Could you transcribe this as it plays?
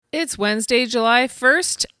It's Wednesday, July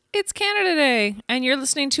 1st. It's Canada Day, and you're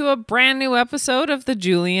listening to a brand new episode of the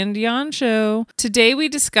Julien Dionne Show. Today we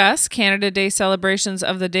discuss Canada Day celebrations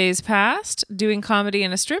of the days past, doing comedy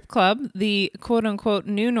in a strip club, the quote-unquote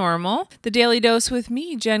new normal, the Daily Dose with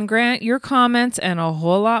me, Jen Grant, your comments, and a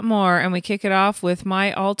whole lot more. And we kick it off with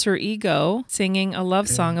my alter ego singing a love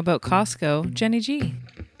song about Costco, Jenny G.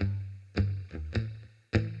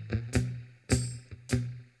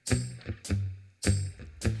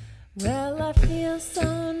 Well, I feel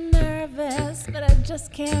so nervous, but I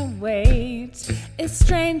just can't wait. It's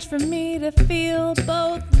strange for me to feel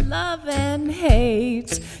both love and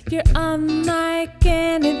hate. You're unlike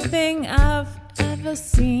anything I've ever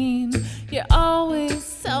seen. You're always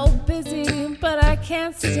so busy, but I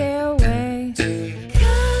can't stay away.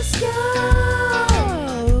 Costco,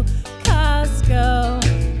 Costco,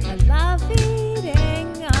 I love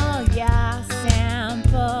eating all your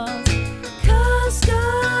samples. Costco,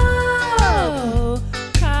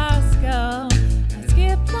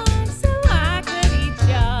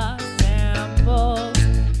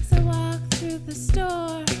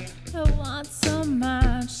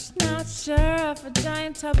 sure if a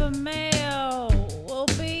giant tub of mayo will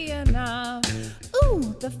be enough.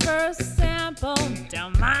 Ooh, the first sample,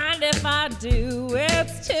 don't mind if I do.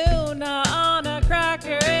 It's tuna on a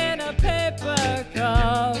cracker in a paper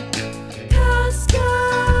cup. Costco,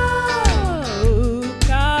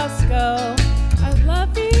 Costco, I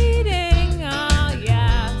love eating all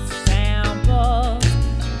your samples.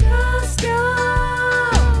 Costco,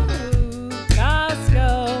 Costco,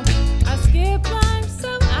 I skip lunch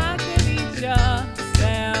so I could eat your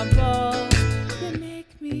samples. You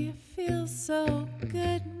make me feel so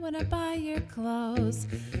good when I buy your clothes.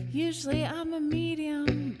 Usually I'm a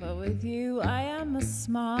medium, but with you I am a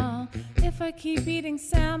small. If I keep eating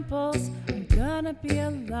samples, I'm gonna be a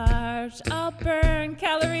large. I'll burn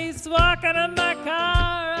calories walking in my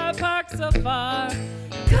car. I park so far.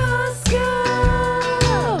 Costco,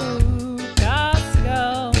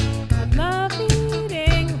 Costco, I love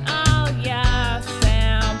eating all your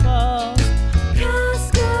samples.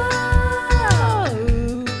 Costco,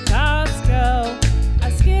 Costco, I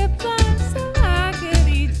skip lunch so I could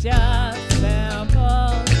eat your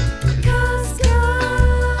samples. Costco,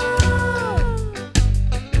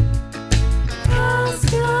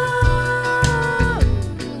 Costco,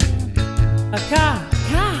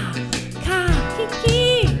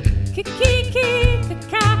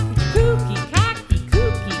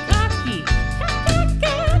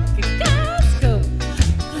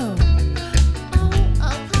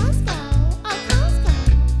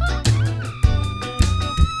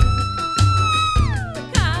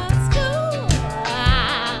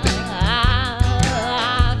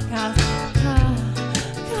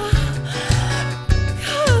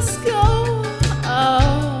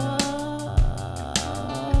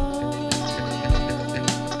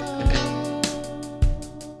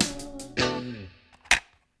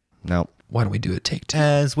 Why don't we do a take two?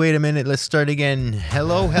 Wait a minute, let's start again.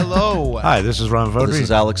 Hello, hello. Hi, this is Ron Vodry. This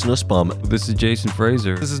is Alex Nussbaum. This is Jason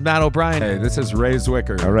Fraser. This is Matt O'Brien. Hey, this is Ray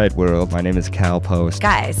Zwicker. All right, world. My name is Cal Post.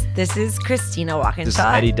 Guys, this is Christina Walkinshaw. This is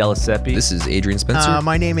Eddie Deliseppi. This is Adrian Spencer.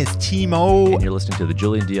 My name is Timo. And you're listening to the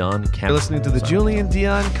Julien Dionne You're listening to the Julien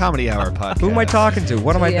Dionne Comedy Hour podcast. Who am I talking to?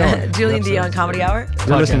 What am I doing? Julien Dionne Comedy Hour.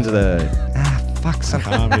 You're listening to the...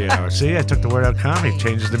 Comedy Hour. See, I took the word out comedy.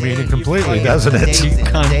 Changes the meaning completely, doesn't it?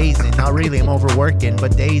 Dazing. Not really, I'm overworking,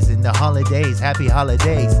 but dazing. The holidays. Happy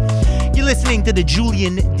holidays. You're listening to the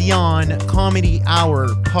Julien Dionne Comedy Hour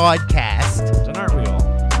podcast. And aren't we all?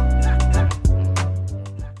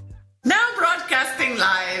 Now broadcasting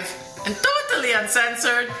live and totally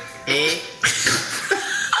uncensored,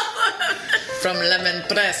 from Lemon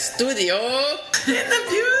Press Studio in the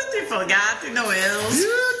beautiful Gatineau Hills.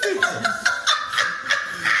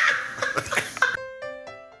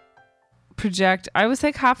 Project. I was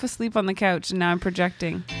like half asleep on the couch, and now I'm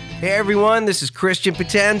projecting. Hey everyone, this is Christian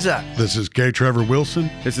Potenza. This is K. Trevor Wilson.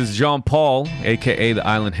 This is Jean Paul, a.k.a. the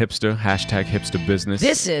Island Hipster, hashtag hipster business.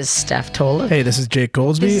 This is Steph Tola. Hey, this is Jake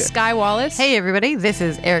Goldsby. This is Sky Wallace. Hey everybody, this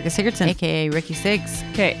is Erica Sigurdsson, a.k.a. Ricky Siggs.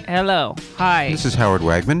 Okay, hello. Hi. This is Howard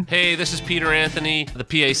Wagman. Hey, this is Peter Anthony, the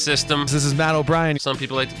PA system. This is Matt O'Brien. Some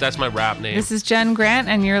people like that's my rap name. This is Jen Grant,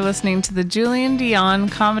 and you're listening to the Julien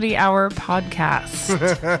Dionne Comedy Hour podcast.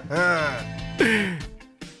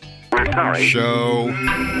 Show.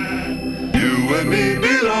 You and me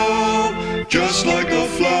belong, just like the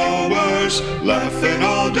flowers, laughing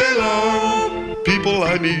all day long. People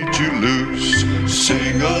I need to lose,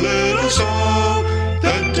 sing a little song,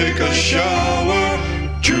 then take a shower.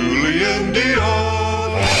 Julien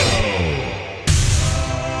Dionne.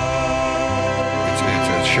 It's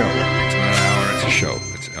show. It's not an hour, it's a show.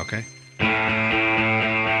 It's okay.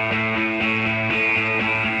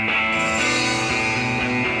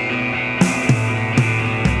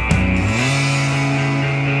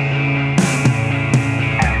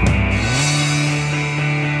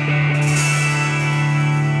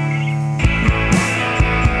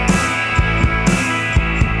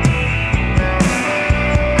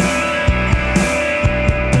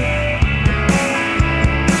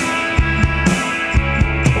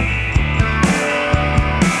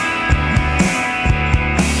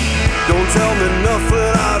 Tell me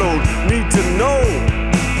nothing I don't need to know.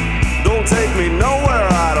 Don't take me nowhere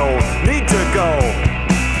I don't need to go.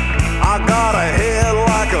 I got a head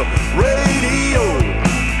like a radio.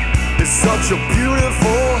 It's such a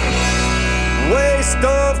beautiful waste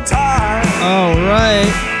of time. All right.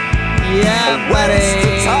 Yeah, buddy.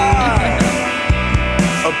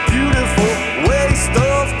 A beautiful waste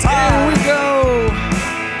of time. Here we go.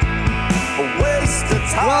 A waste of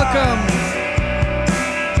time. Welcome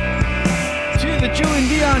the Julien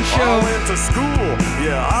Dionne Show. I went to school,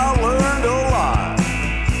 yeah, I learned a lot.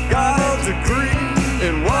 Got a degree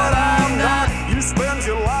in what I'm not. You spend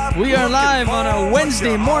your life. We are live on a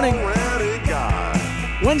Wednesday morning.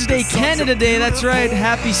 Wednesday, Canada Day, that's right.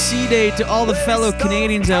 Happy C Day to all the fellow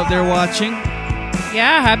Canadians out there watching.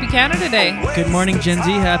 Yeah, happy Canada Day. Good morning, Gen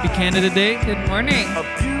Z. Happy Canada Day. Good morning.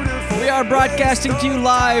 We are broadcasting to you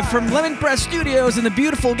live from Lemon Press Studios in the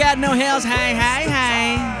beautiful Gatineau Hills. Hi, hi,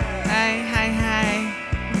 hi. Hi, hi, hi.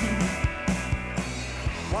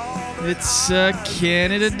 It's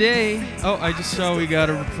Canada Day. Oh, I just saw we got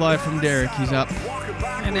a reply from Derek. He's up.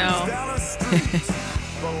 I know.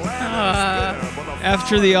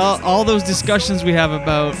 After the all those discussions we have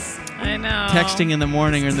about I know texting in the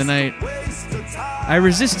morning or in the night, I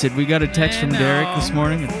resisted. We got a text from Derek this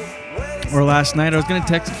morning, or last night. I was going to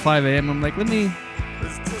text at 5 a.m. I'm like, let me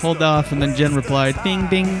hold off, and then Jen replied, bing,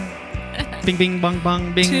 bing, bing, bing, bong,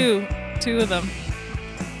 bong, bing. Two of them.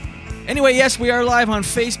 Anyway, yes, we are live on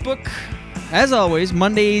Facebook. As always,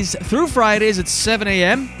 Mondays through Fridays at 7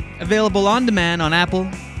 a.m. Available on demand on Apple,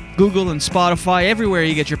 Google, and Spotify, everywhere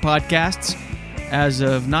you get your podcasts. As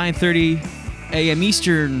of 9:30 a.m.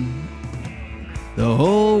 Eastern, the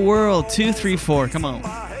whole world, 234. Come on.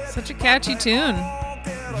 Such a catchy tune.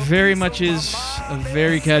 Very much is a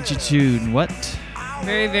very catchy tune. What?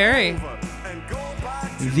 Very, very.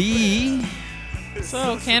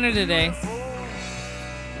 So, Canada Day.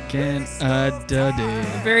 Canada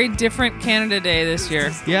Day. Very different Canada Day this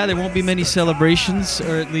year. Yeah, there won't be many celebrations,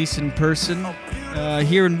 or at least in person.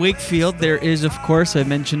 Here in Wakefield, there is, of course, I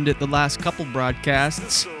mentioned it the last couple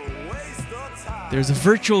broadcasts, there's a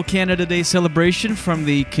virtual Canada Day celebration from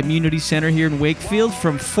the community center here in Wakefield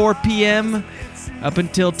from 4 p.m. up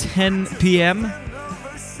until 10 p.m.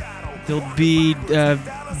 There'll be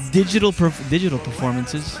digital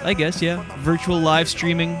performances, I guess, yeah. Virtual live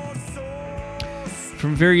streaming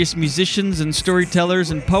from various musicians and storytellers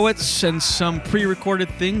and poets, and some pre-recorded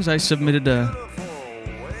things. I submitted a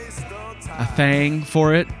thing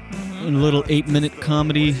for it, a little 8-minute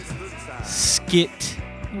comedy skit.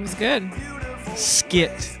 It was good.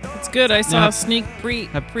 Skit. It's good. I saw a sneak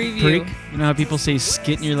preview. You know how people say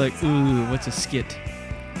skit and you're like, ooh, what's a skit?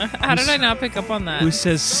 How did I not pick up on that? Who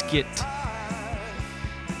says skit?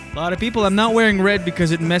 A lot of people. I'm not wearing red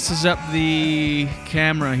because it messes up the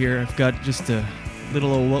camera here. I've got just a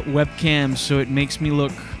little webcam, so it makes me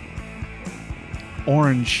look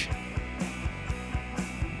orange.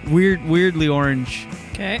 Weirdly orange.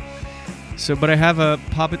 Okay. So, but I have a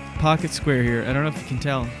pocket square here. I don't know if you can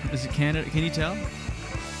tell. Is it Canada? Can you tell?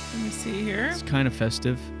 Let me see here. It's kind of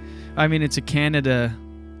festive. I mean, it's a Canada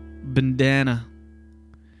bandana.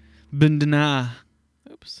 Bandana.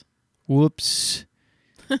 Oops. Whoops.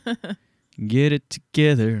 Get it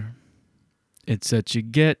together. It's such a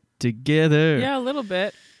get together. Yeah, a little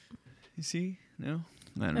bit. You see? No?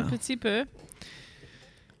 I don't know. Un petit peu.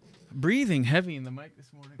 Breathing heavy in the mic this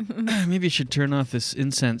morning. Maybe I should turn off this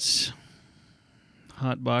incense.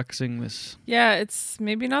 Hotboxing this. Yeah, it's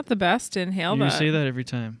maybe not the best to inhale that. You say that every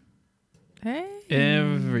time. Hey.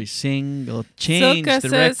 Every single change Silka the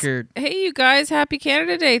says, record. Hey, you guys, happy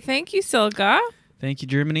Canada Day. Thank you, Silka. Thank you,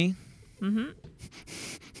 Germany. Mm-hmm.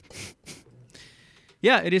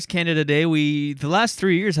 Yeah, it is Canada Day. We, the last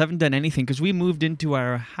 3 years, haven't done anything because we moved into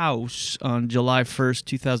our house on July 1st,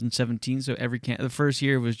 2017. So the first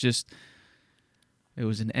year was just, it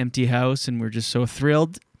was an empty house, and we're just so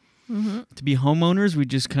thrilled to be homeowners. We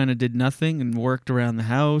just kind of did nothing and worked around the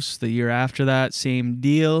house. The year after that, same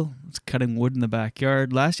deal. It's cutting wood in the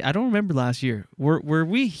backyard. I don't remember last year. Were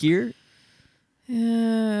we here?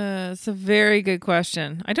 It's a very good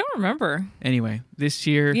question. I don't remember. Anyway, this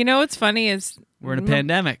year... You know what's funny is... We're in a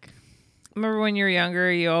pandemic. Remember when you were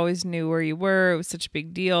younger, you always knew where you were. It was such a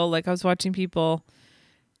big deal. Like I was watching people...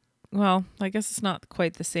 Well, I guess it's not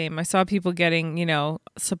quite the same. I saw people getting,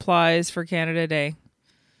 supplies for Canada Day.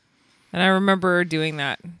 And I remember doing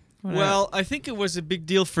that. Well, I think it was a big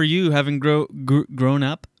deal for you having grown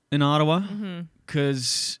up in Ottawa.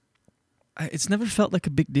 Because it's never felt like a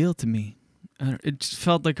big deal to me. It just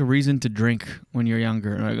felt like a reason to drink when you're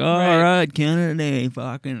younger. Like, all right, Canada Day,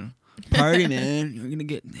 fucking party, man. You're going to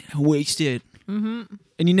get wasted. And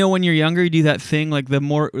when you're younger, you do that thing. Like the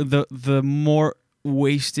more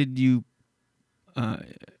wasted you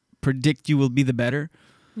predict you will be, the better.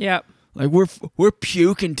 Yep. Like we're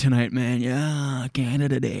puking tonight, man. Yeah,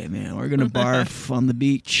 Canada Day, man. We're gonna barf on the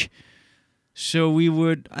beach. So we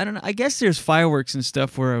would. I don't know. I guess there's fireworks and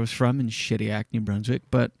stuff where I was from in Shediac, New Brunswick,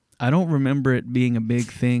 but I don't remember it being a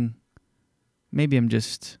big thing. Maybe I'm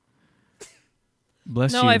just.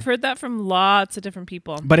 Bless you. No, I've heard that from lots of different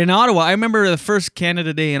people. But in Ottawa, I remember the first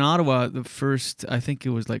Canada Day in Ottawa. I think it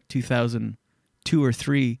was like 2002 or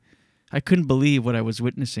 3. I couldn't believe what I was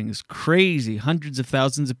witnessing. It's crazy. Hundreds of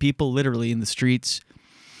thousands of people literally in the streets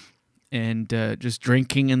and just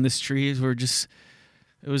drinking in the streets.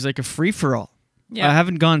 It was like a free-for-all. Yeah. I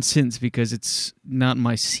haven't gone since because it's not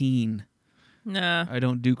my scene. Nah. I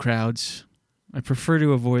don't do crowds. I prefer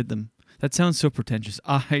to avoid them. That sounds so pretentious.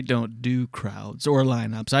 I don't do crowds or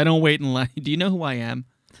lineups. I don't wait in line. Do you know who I am?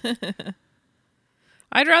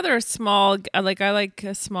 I'd rather a small, I like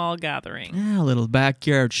a small gathering. Yeah, a little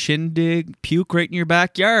backyard shindig. Puke right in your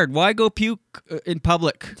backyard. Why go puke in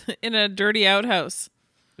public? In a dirty outhouse.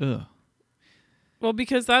 Ugh. Well,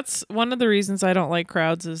 because that's one of the reasons I don't like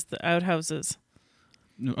crowds is the outhouses.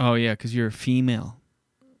 Oh, yeah, because you're a female.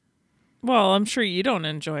 Well, I'm sure you don't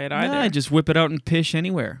enjoy it either. I just whip it out and pish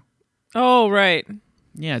anywhere. Oh, right.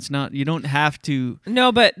 Yeah, it's not, you don't have to.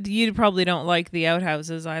 No, but you probably don't like the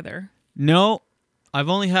outhouses either. No. I've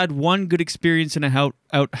only had one good experience in a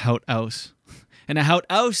outhouse. And a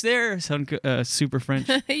outhouse there, sound super French.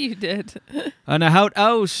 You did. On a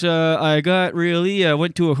outhouse, I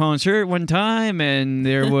went to a concert one time, and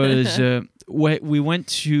there was, we went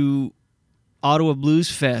to Ottawa Blues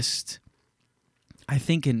Fest, I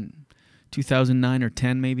think in 2009 or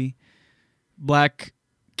 10 maybe. Black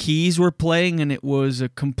Keys were playing, and it was a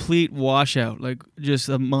complete washout, like just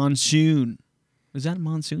a monsoon. Is that a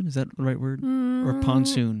monsoon? Is that the right word? Or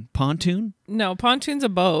pontoon? Pontoon? No, pontoon's a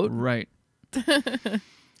boat. Right.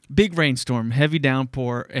 Big rainstorm, heavy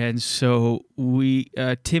downpour, and so we,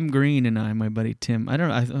 Tim Green and I, my buddy Tim, I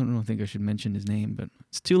don't think I should mention his name, but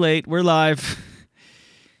it's too late. We're live.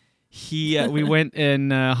 We went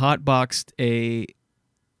and hotboxed a,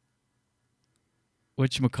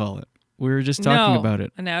 whatchamacallit? We were just talking about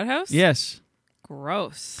it. An outhouse? Yes.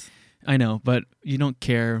 Gross. I know, but you don't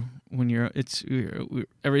care when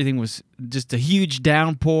everything was just a huge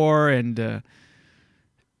downpour, and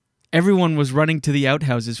everyone was running to the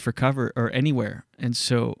outhouses for cover or anywhere, and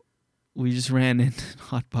so we just ran in,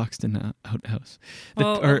 hotboxed in an outhouse.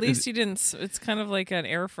 At least you didn't. It's kind of like an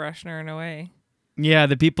air freshener in a way. Yeah,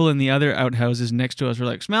 the people in the other outhouses next to us were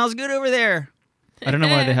like, "Smells good over there." I don't know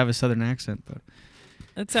why they have a southern accent, but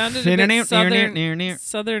it sounded a bit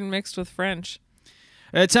southern mixed with French.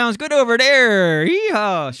 It sounds good over there.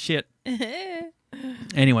 Yeehaw, shit.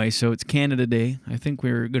 Anyway, so it's Canada Day. I think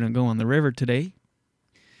we're going to go on the river today.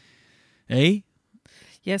 Eh?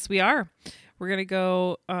 Yes, we are. We're going to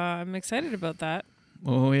go. I'm excited about that.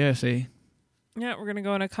 Oh, yes, eh? Yeah, we're going to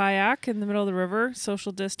go in a kayak in the middle of the river,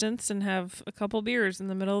 social distance, and have a couple beers in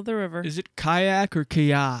the middle of the river. Is it kayak or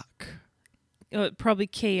kayak? Probably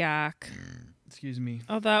kayak. Excuse me.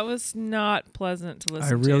 Oh, that was not pleasant to listen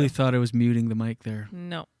to. I really thought I was muting the mic there.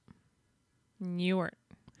 No. You weren't.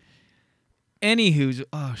 Anywho's,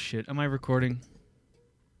 oh shit, am I recording?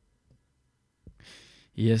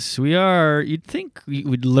 Yes, we are. You'd think we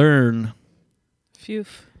would learn. Phew.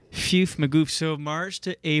 Phew, magoof. So March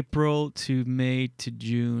to April to May to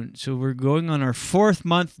June. So we're going on our 4th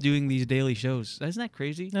month doing these daily shows. Isn't that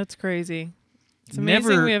crazy? That's crazy. It's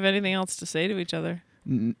amazing we have anything else to say to each other.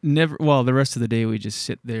 Never. Well, the rest of the day we just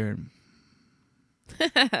sit there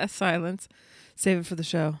and silence. Save it for the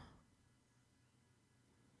show.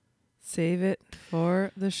 Save it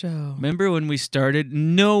for the show. Remember when we started?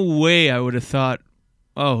 No way I would have thought,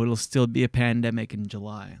 oh, it'll still be a pandemic in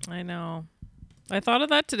July. I know. I thought of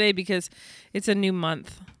that today because it's a new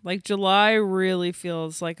month. Like July really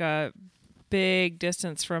feels like a big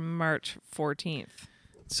distance from March 14th.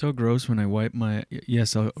 It's so gross when I wipe my...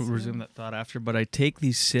 Yes, I'll resume that thought after, but I take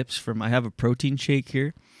these sips from... I have a protein shake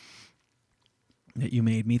here. that you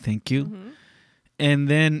made me. Thank you. And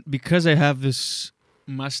then because I have this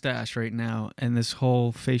mustache right now and this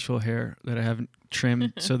whole facial hair that I haven't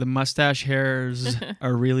trimmed, so the mustache hairs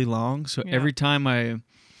are really long. So every time I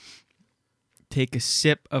take a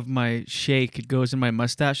sip of my shake, it goes in my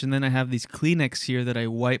mustache, and then I have these Kleenex here that I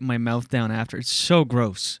wipe my mouth down after. It's so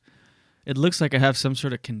gross. It looks like I have some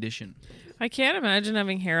sort of condition. I can't imagine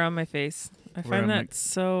having hair on my face. I find that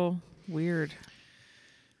so weird.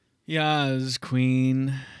 Yes,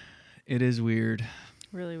 Queen. It is weird.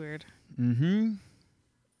 Really weird.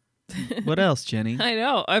 What else, Jenny? I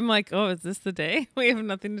know. I'm like, oh, is this the day? We have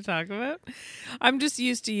nothing to talk about? I'm just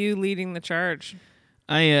used to you leading the charge.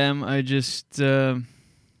 I am. I just, well,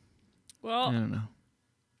 I don't know.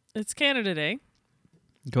 It's Canada Day.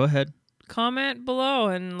 Go ahead. Comment below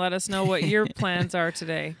and let us know what your plans are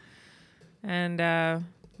today. And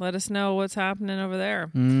let us know what's happening over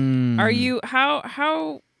there. Are you,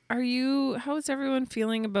 how is everyone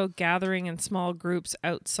feeling about gathering in small groups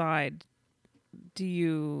outside?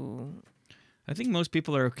 I think most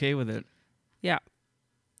people are okay with it. Yeah.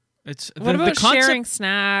 It's what about sharing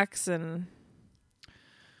snacks and...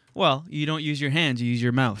 Well, you don't use your hands, you use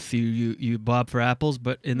your mouth. You bob for apples,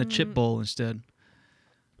 but in the chip bowl instead.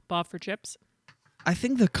 Bob for chips? I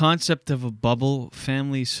think the concept of a bubble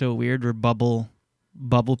family is so weird. We're bubble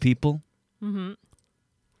people.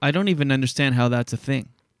 I don't even understand how that's a thing.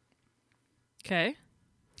 Okay.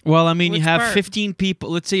 Well, I mean, Which you have part? 15 people.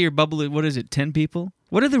 Let's say your bubble, what is it, 10 people?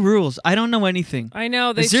 What are the rules? I don't know anything. I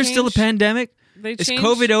know. Is there still a pandemic? Is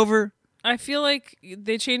COVID over? I feel like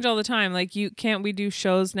they change all the time. Like, can't we do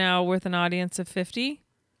shows now with an audience of 50?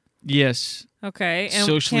 Yes. Okay. And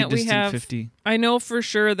socially can't we distant have 50. I know for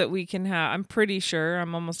sure that we can have, I'm pretty sure,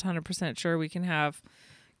 I'm almost 100% sure we can have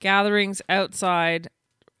gatherings outside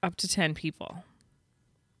up to 10 people.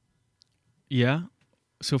 Yeah.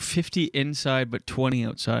 So 50 inside, but 20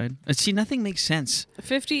 outside. See, nothing makes sense.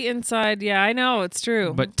 50 inside, yeah, I know, it's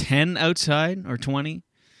true. But 10 outside or 20?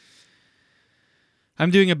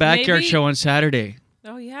 I'm doing a backyard show on Saturday.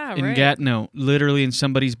 Oh, yeah, in right. Gatineau, literally in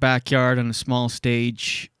somebody's backyard on a small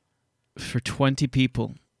stage for 20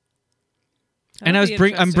 people. And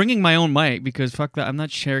I'm bringing my own mic because fuck that, I'm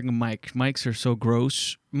not sharing a mic. Mics are so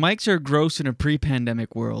gross. Mics are gross in a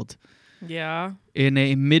pre-pandemic world. Yeah. In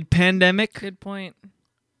a mid-pandemic. Good point.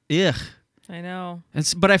 Ugh. I know.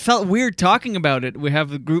 But I felt weird talking about it. We have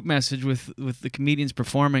the group message with the comedians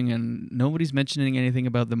performing, and nobody's mentioning anything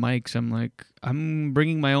about the mics. I'm like, I'm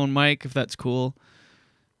bringing my own mic if that's cool.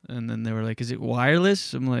 And then they were like, is it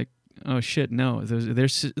wireless? I'm like, oh shit, no. Their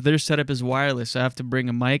setup is wireless. I have to bring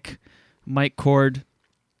a mic cord,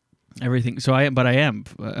 everything. So I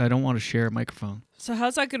don't want to share a microphone. So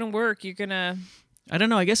how's that going to work? You're going to... I don't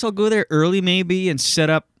know. I guess I'll go there early maybe and set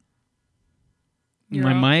up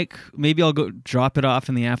my mic. Maybe I'll go drop it off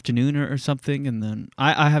in the afternoon or something, and then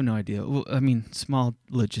I have no idea. Well, I mean, small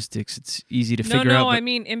logistics. It's easy to figure out. No, I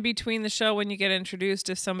mean in between the show when you get introduced,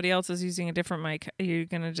 if somebody else is using a different mic, are you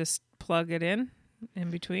gonna just plug it in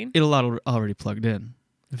between? It'll already plugged in.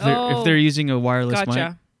 If they're using a wireless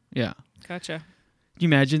mic, yeah. Gotcha. Can you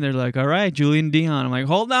imagine? They're like, "All right, Julien Dionne." I'm like,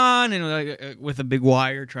 "Hold on," and like with a big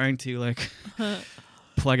wire trying to like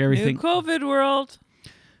plug everything. New COVID world.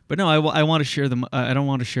 But no, I want to share I don't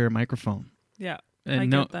want to share a microphone. Yeah, and I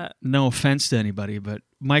get that. No offense to anybody, but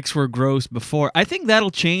mics were gross before. I think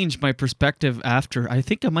that'll change my perspective after. I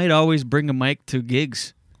think I might always bring a mic to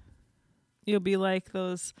gigs. You'll be like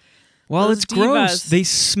those. Well, those it's divas. gross. They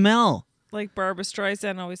smell. Like Barbara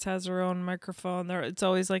Streisand always has her own microphone. It's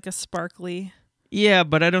always like a sparkly. Yeah,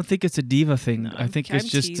 but I don't think it's a diva thing. I think it's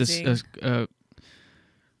just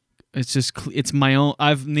it's my own.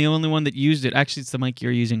 I'm the only one that used it. Actually, it's the mic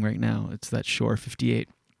you're using right now. It's that Shure 58.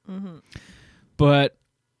 Mm-hmm. But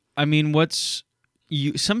I mean,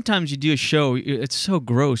 sometimes you do a show. It's so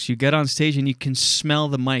gross. You get on stage and you can smell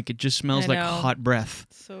the mic. It just smells like hot breath.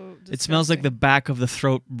 So disgusting. It smells like the back of the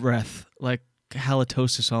throat breath, like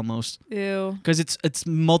halitosis almost. Ew. Because it's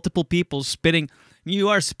multiple people spitting. You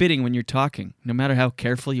are spitting when you're talking. No matter how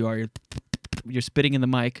careful you are, you're spitting in the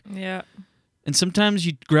mic. Yeah. And sometimes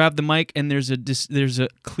you grab the mic and there's a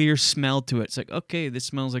clear smell to it. It's like, okay, this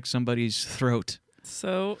smells like somebody's throat.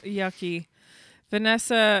 So yucky.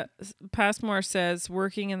 Vanessa Passmore says,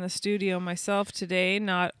 working in the studio myself today,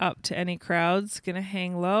 not up to any crowds, gonna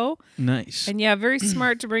hang low. Nice. And yeah, very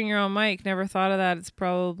smart to bring your own mic. Never thought of that. It's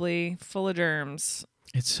probably full of germs.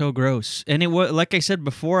 It's so gross. And it was, like I said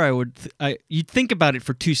before, you'd think about it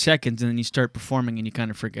for 2 seconds and then you start performing and you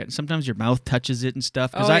kind of forget. Sometimes your mouth touches it and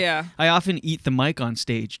stuff. I often eat the mic on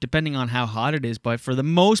stage, depending on how hot it is, but for the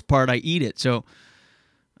most part, I eat it. So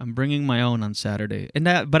I'm bringing my own on Saturday,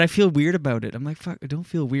 but I feel weird about it. I'm like, fuck, I don't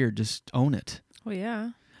feel weird. Just own it. Oh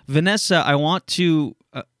yeah. Vanessa, I want to,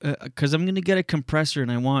 because I'm gonna get a compressor,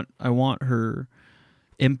 and I want her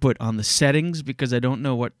input on the settings because I don't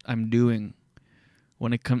know what I'm doing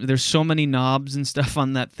when it comes. There's so many knobs and stuff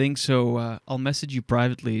on that thing, so I'll message you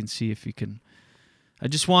privately and see if you can. I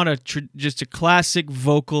just want just a classic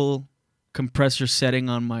vocal compressor setting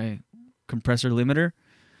on my compressor limiter.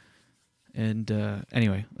 And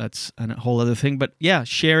anyway, that's a whole other thing. But yeah,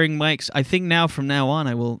 sharing mics. I think from now on,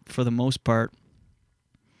 I will, for the most part,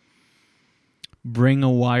 bring a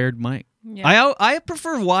wired mic. Yeah. I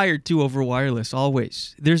prefer wired too over wireless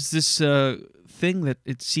always. There's this thing that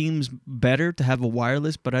it seems better to have a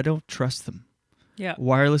wireless, but I don't trust them. Yeah.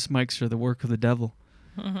 Wireless mics are the work of the devil.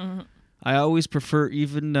 I always prefer,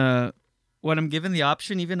 even when I'm given the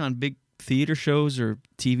option, even on big theater shows or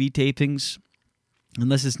TV tapings,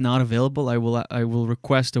 unless it's not available, I will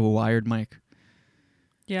request a wired mic.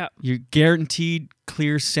 Yeah. You're guaranteed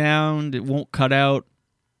clear sound. It won't cut out.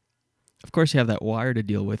 Of course, you have that wire to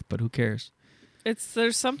deal with, but who cares?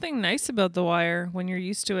 There's something nice about the wire when you're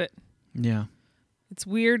used to it. Yeah. It's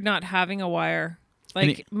weird not having a wire.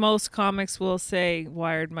 Like most comics will say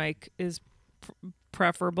wired mic is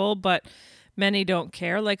preferable, but many don't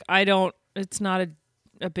care. Like I don't, it's not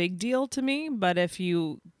a big deal to me, but if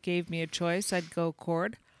you gave me a choice, I'd go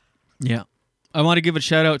cord. Yeah. I want to give a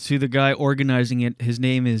shout out to the guy organizing it. His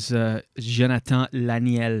name is Jonathan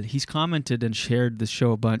Laniel. He's commented and shared the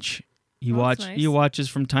show a bunch. He watches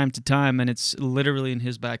from time to time, and it's literally in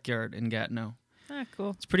his backyard in Gatineau. Ah,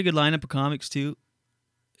 cool. It's a pretty good lineup of comics too,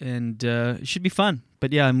 and it should be fun.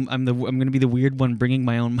 But yeah, I'm going to be the weird one bringing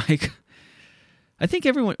my own mic. I think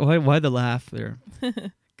everyone. Why the laugh there?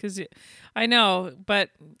 Because I know,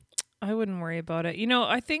 but I wouldn't worry about it.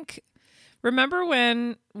 I think. Remember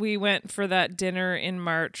when we went for that dinner in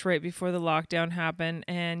March, right before the lockdown happened,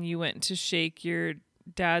 and you went to shake your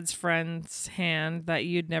dad's friend's hand that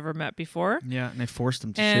you'd never met before? Yeah, and I forced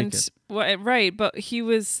him to shake it. Right, but he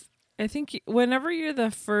was, I think whenever you're the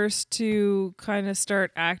first to kind of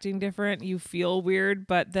start acting different, you feel weird,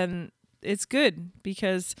 but then it's good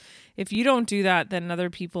because if you don't do that, then other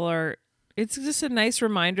people are, it's just a nice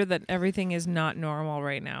reminder that everything is not normal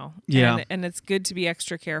right now. Yeah. And it's good to be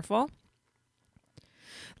extra careful.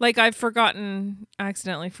 Like I've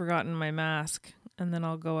accidentally forgotten my mask, and then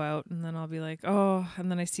I'll go out and then I'll be like, oh, and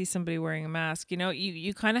then I see somebody wearing a mask.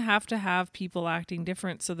 You kind of have to have people acting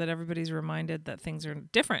different so that everybody's reminded that things are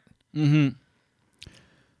different. Mm-hmm.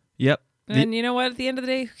 Yep. And you know what? At the end of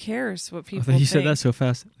the day, who cares what people think? You said that so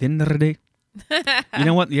fast. The end of the day. You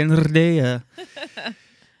know what? The end of the day.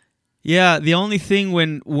 Yeah, the only thing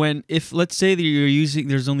if let's say that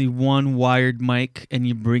there's only one wired mic and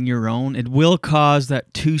you bring your own, it will cause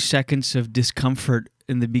that 2 seconds of discomfort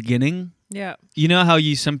in the beginning. Yeah. You know how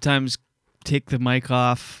you sometimes take the mic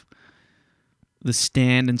off the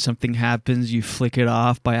stand and something happens, you flick it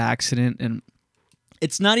off by accident, and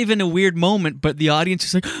it's not even a weird moment, but the audience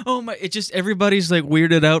is like, oh my, it just, everybody's like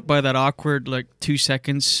weirded out by that awkward 2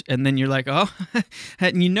 seconds, and then you're like, oh,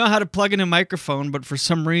 and you know how to plug in a microphone, but for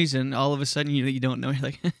some reason, all of a sudden you don't know, you're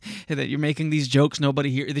like, that you're making these jokes, nobody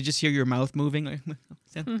hear, they just hear your mouth moving, like,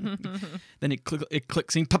 then it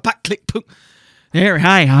clicks in, pop, click, poop. There,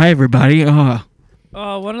 hi everybody. Oh,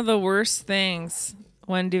 one of the worst things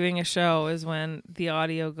when doing a show is when the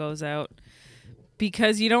audio goes out.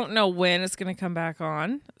 Because you don't know when it's going to come back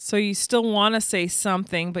on. So you still want to say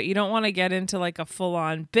something, but you don't want to get into like a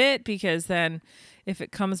full-on bit, because then if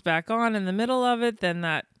it comes back on in the middle of it, then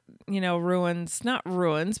that, not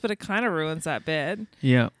ruins, but it kind of ruins that bit.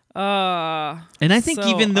 Yeah. And I think so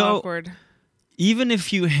even though, awkward. Even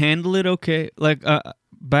if you handle it okay, like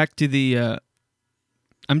back to the,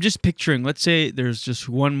 I'm just picturing, let's say there's just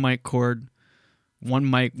one mic cord, one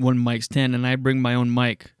mic stand, and I bring my own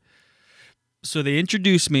mic. So they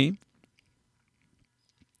introduce me.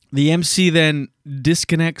 The MC then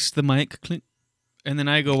disconnects the mic, and then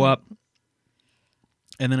I go up,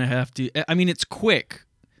 and then I have to. I mean, it's quick.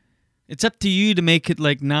 It's up to you to make it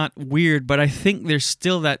not weird, but I think there's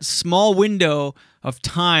still that small window of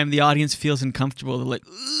time the audience feels uncomfortable. They're like,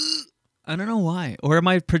 ugh. I don't know why, or am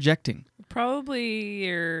I projecting? Probably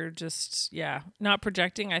you're just not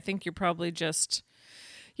projecting. I think you're probably just,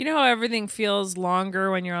 how everything feels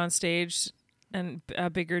longer when you're on stage. And a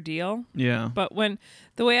bigger deal. Yeah. But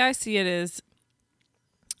the way I see it is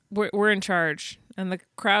we're in charge, and the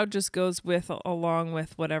crowd just goes along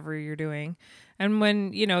with whatever you're doing. And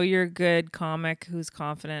when, you're a good comic who's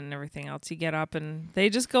confident and everything else, you get up and they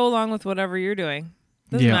just go along with whatever you're doing.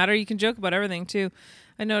 Doesn't matter. You can joke about everything too.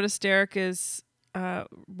 I noticed Derek is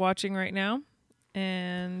watching right now,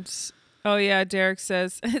 And, oh yeah, Derek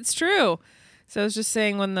says, it's true. So I was just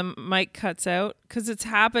saying when the mic cuts out, because it's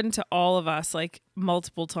happened to all of us like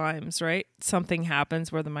multiple times, right? Something happens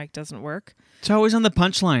where the mic doesn't work. It's always on the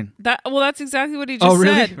punchline. That's exactly what he just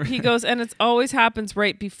really? said. He goes, and it always happens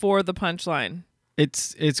right before the punchline.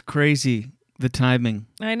 It's crazy, the timing.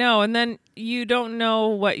 I know. And then you don't know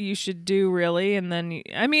what you should do really. And then,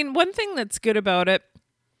 one thing that's good about it,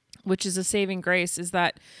 which is a saving grace, is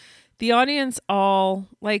that the audience all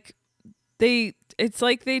it's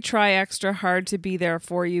like they try extra hard to be there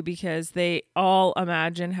for you because they all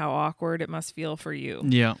imagine how awkward it must feel for you.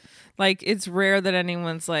 Yeah. Like, it's rare that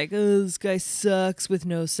anyone's like, oh, this guy sucks with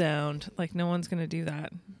no sound. Like, no one's going to do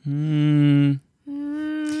that.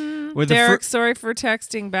 Derek, sorry for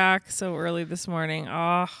texting back so early this morning.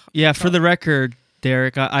 Yeah, for the record,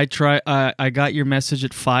 Derek, I got your message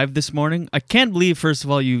at 5 this morning. I can't believe, first of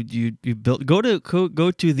all, you built. Go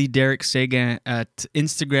to the Derek Sagan at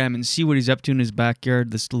Instagram and see what he's up to in his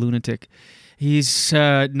backyard. This lunatic, he's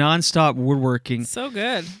nonstop woodworking. So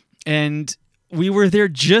good. And we were there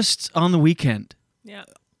just on the weekend. Yeah,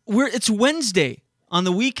 it's Wednesday. On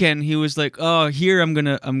the weekend, he was like, "Oh, here I'm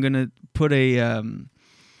gonna put a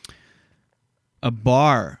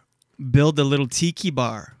bar, build a little tiki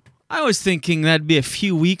bar." I was thinking that'd be a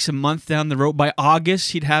few weeks, a month down the road. By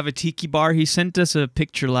August, he'd have a tiki bar. He sent us a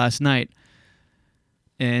picture last night,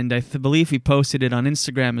 and I believe he posted it on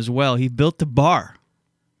Instagram as well. He built a bar,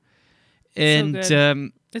 and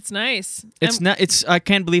so it's nice. I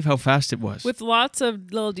can't believe how fast it was. With lots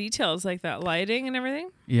of little details like that lighting and everything.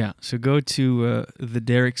 Yeah, so go to the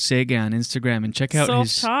Derek Sagan Instagram and check out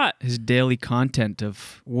his daily content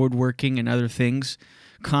of woodworking and other things,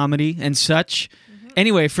 comedy and such.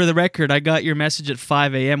 Anyway, for the record, I got your message at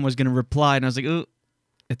 5 a.m., was going to reply, and I was like, oh,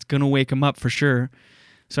 it's going to wake him up for sure.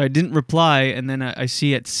 So I didn't reply, and then I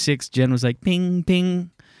see at 6, Jen was like, ping,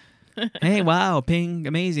 ping. Hey, wow, ping,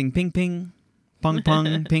 amazing, ping, ping, pong,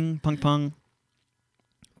 pong, ping, pong, pong.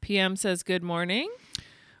 PM says, good morning.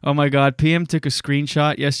 Oh, my God, PM took a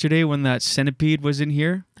screenshot yesterday when that centipede was in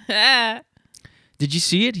here. Did you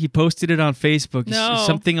see it? He posted it on Facebook. No.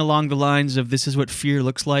 Something along the lines of, this is what fear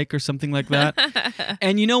looks like, or something like that.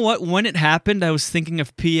 And you know what? When it happened, I was thinking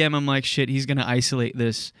of PM. I'm like, shit, he's going to isolate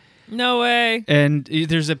this. No way. And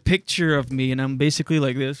there's a picture of me, and I'm basically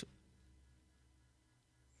like this.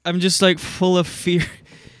 I'm just like full of fear.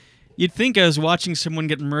 You'd think I was watching someone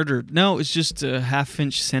get murdered. No, it's just a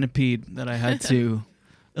half-inch centipede that I had to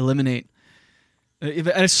eliminate.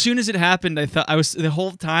 As soon as it happened, I thought the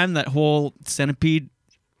whole time that whole centipede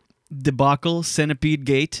debacle, centipede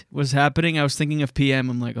gate was happening, I was thinking of PM.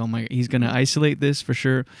 I'm like, oh my, he's gonna isolate this for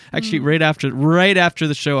sure. Actually, right after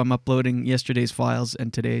the show, I'm uploading yesterday's files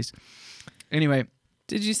and today's. Anyway,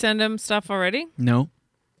 did you send him stuff already? No.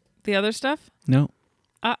 The other stuff? No.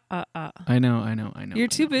 I know. You're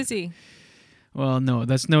too busy. Well, no,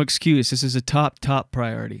 that's no excuse. This is a top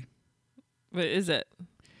priority. What is it?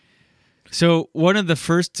 So one of the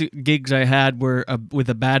first gigs I had were with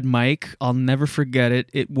a bad mic. I'll never forget it.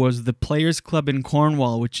 It was the Players Club in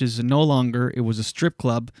Cornwall, which is no longer. It was a strip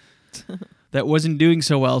club that wasn't doing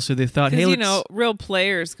so well. So they thought, hey, real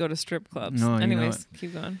players go to strip clubs. No, anyways,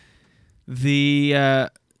 keep going.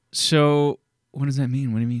 So what does that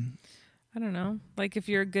mean? What do you mean? I don't know. Like if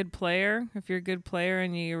you're a good player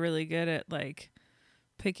and you're really good at like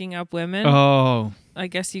picking up women. Oh. I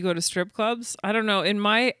guess you go to strip clubs. I don't know.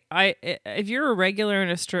 If you're a regular in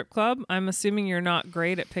a strip club, I'm assuming you're not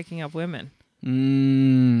great at picking up women.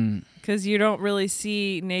 Because you don't really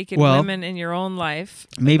see naked women in your own life.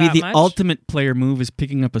 Maybe the ultimate player move is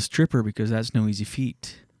picking up a stripper, because that's no easy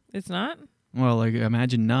feat. It's not? Well, I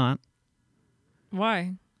imagine not.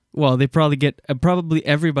 Why? Well, they probably get probably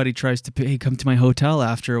everybody tries to hey, come to my hotel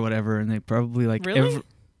after or whatever, and they probably like really?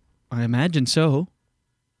 I imagine so.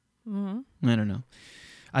 Mm-hmm. I don't know.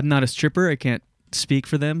 I'm not a stripper. I can't speak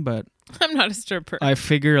for them, but I'm not a stripper. I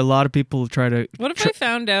figure a lot of people try to. What if I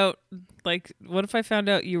found out? What if I found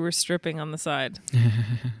out you were stripping on the side?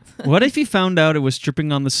 What if you found out it was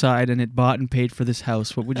stripping on the side and it bought and paid for this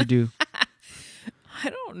house? What would you do? I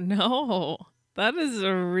don't know. That is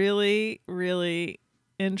a really, really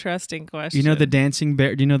interesting question. You know the dancing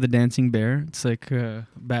bear? Do you know the dancing bear? It's like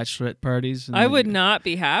bachelorette parties. I would not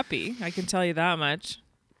be happy. I can tell you that much.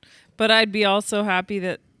 But I'd be also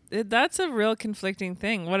happy that's a real conflicting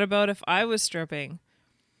thing. What about if I was stripping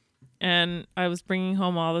and I was bringing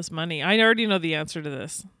home all this money? I already know the answer to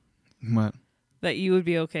this. What? That you would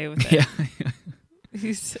be okay with it. Yeah.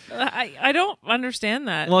 I don't understand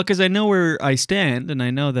that. Well, because I know where I stand, and I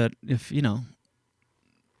know that if,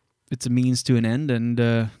 it's a means to an end, and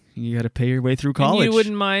you got to pay your way through college. And you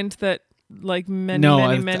wouldn't mind that like many,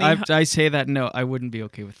 No, many, I say that. No, I wouldn't be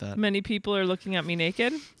okay with that. many people are looking at me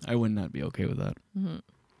naked. I would not be okay with that. Mm-hmm.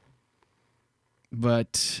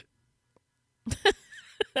 But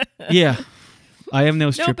yeah, I am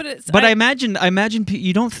no stripper. No, but I imagine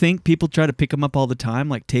you don't think people try to pick them up all the time,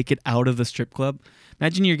 like take it out of the strip club.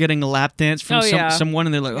 Imagine you're getting a lap dance from someone,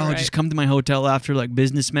 and they're like, "Oh, just come to my hotel after, like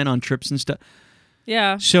businessmen on trips and stuff."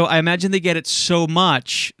 Yeah. So I imagine they get it so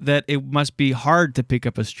much that it must be hard to pick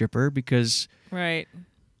up a stripper because. Right.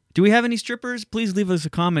 Do we have any strippers? Please leave us a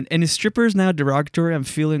comment. And is strippers now derogatory? I'm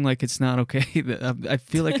feeling like it's not okay. I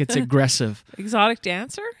feel like it's aggressive. Exotic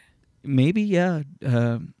dancer? Maybe, yeah.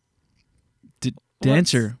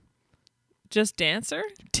 Dancer. Just dancer?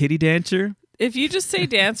 Titty dancer? If you just say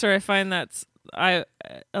dancer, I find that's a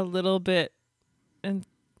little bit. And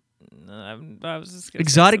I was just gonna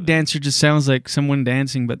exotic dancer just sounds like someone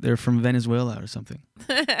dancing, but they're from Venezuela or something.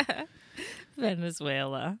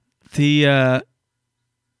 Venezuela. The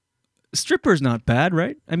stripper's not bad,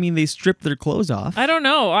 right? I mean, they strip their clothes off. I don't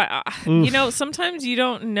know. Sometimes you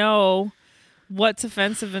don't know what's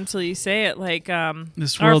offensive until you say it. Like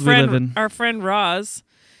this world we live in. Our friend Roz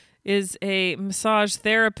is a massage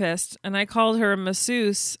therapist, and I called her a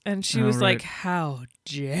masseuse, and she was like, "How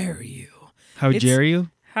dare you? How dare you?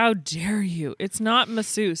 How dare you? It's not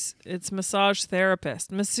masseuse. It's massage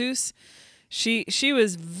therapist. Masseuse." She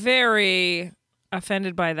was very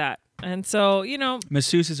offended by that. And so,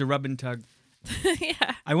 masseuse is a rub and tug.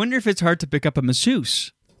 Yeah. I wonder if it's hard to pick up a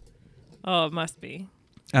masseuse. Oh, it must be.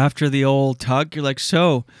 After the old tug, you're like,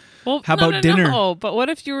 so, well, how about dinner? No, but what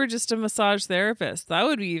if you were just a massage therapist? That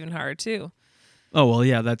would be even hard, too. Oh, well,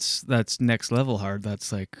 yeah, that's next level hard.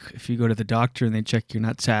 That's like if you go to the doctor and they check your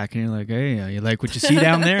nutsack and you're like, hey, you like what you see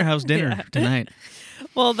down there? How's dinner tonight?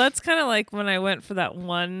 Well, that's kind of like when I went for that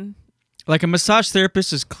one... Like a massage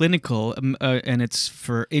therapist is clinical and it's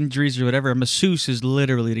for injuries or whatever. A masseuse is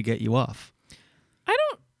literally to get you off. I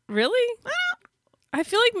don't really. I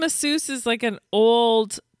feel like masseuse is like an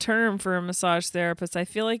old term for a massage therapist. I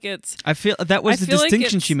feel like it's. I feel that was the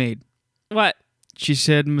distinction she made. What? She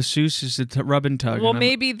said masseuse is a rub and tug. Well,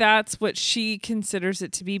 maybe that's what she considers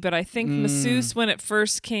it to be. But I think masseuse, when it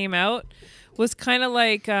first came out, was kind of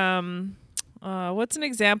like. What's an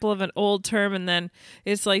example of an old term? And then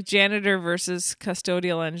it's like janitor versus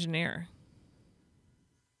custodial engineer.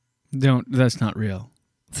 That's not real.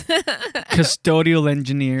 Custodial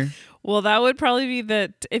engineer. Well, that would probably be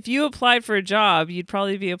that if you applied for a job, you'd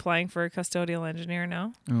probably be applying for a custodial engineer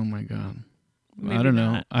now. Oh my God. Maybe I don't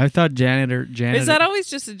know. not. I thought janitor. Is that always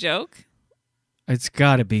just a joke? It's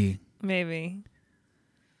gotta be. Maybe.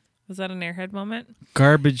 Was that an airhead moment?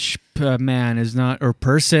 Garbage man is not, or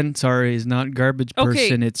person, sorry, is not garbage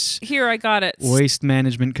person. It's here, I got it. Waste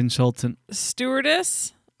management consultant.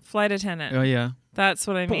 Stewardess, flight attendant. Oh, yeah. That's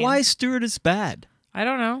what I mean. But why is stewardess bad? I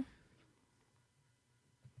don't know.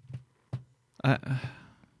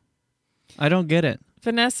 I don't get it.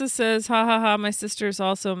 Vanessa says, ha ha ha, my sister is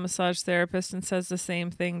also a massage therapist and says the same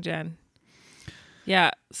thing, Jen.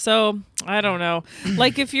 Yeah, so I don't know.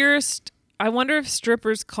 Like if you're... I wonder if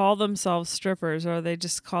strippers call themselves strippers or they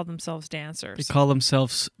just call themselves dancers. They call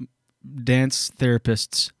themselves dance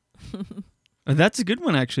therapists. That's a good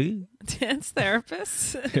one, actually. Dance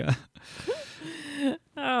therapists? Yeah.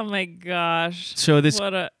 Oh my gosh. So this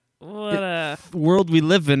what a world we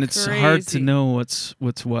live in, it's crazy. hard to know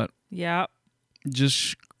what's what. Yeah.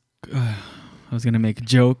 Just I was going to make a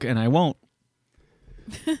joke and I won't.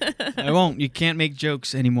 I won't. You can't make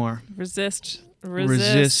jokes anymore. Resist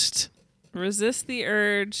the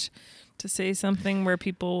urge to say something where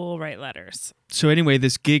people will write letters. So anyway,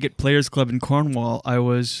 this gig at Players Club in Cornwall, I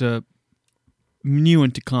was new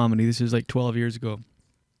into comedy. This is like 12 years ago.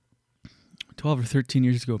 12 or 13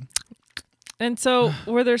 years ago. And so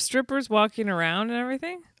were there strippers walking around and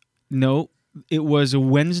everything? No, it was a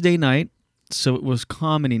Wednesday night, so it was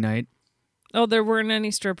comedy night. Oh, there weren't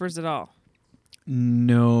any strippers at all?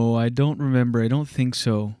 No, I don't remember. I don't think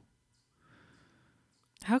so.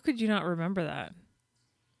 How could you not remember that?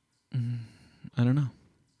 I don't know.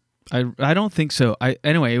 I don't think so.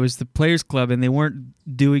 Anyway, it was the Players Club, and they weren't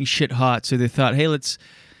doing shit hot, so they thought, hey, let's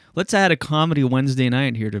add a comedy Wednesday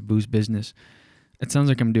night here to boost business. It sounds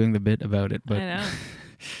like I'm doing the bit about it, but I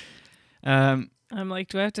know. I'm like,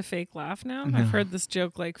 do I have to fake laugh now? No. I've heard this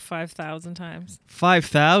joke like 5,000 times.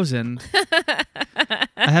 5,000? I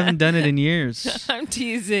haven't done it in years. I'm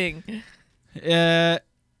teasing.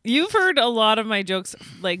 You've heard a lot of my jokes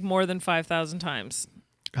like more than 5,000 times.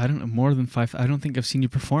 I don't know, more than 5. I don't think I've seen you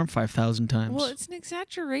perform 5,000 times. Well, it's an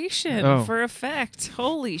exaggeration for effect.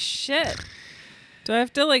 Holy shit. Do I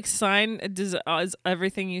have to like sign? Is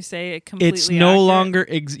everything you say completely It's no accurate? longer,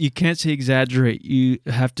 you can't say exaggerate. You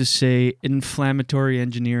have to say inflammatory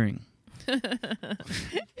engineering.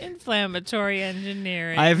 Inflammatory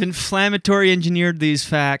engineering. I've inflammatory engineered these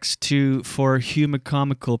facts for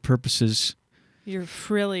humocomical purposes. You're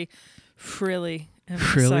frilly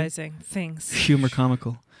emphasizing things. Humor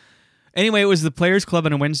comical. Anyway, it was the Players Club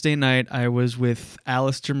on a Wednesday night. I was with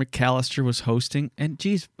Alistair McAllister was hosting. And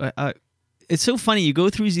geez, it's so funny. You go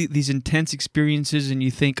through these intense experiences and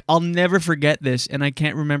you think, I'll never forget this. And I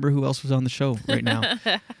can't remember who else was on the show right now.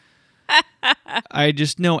 I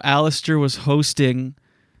just know Alistair was hosting.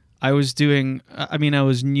 I was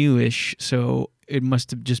newish, so it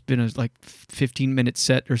must have just been a 15-minute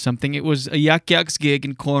set or something. It was a Yuck Yucks gig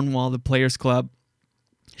in Cornwall, the Players Club.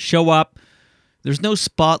 Show up. There's no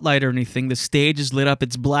spotlight or anything. The stage is lit up.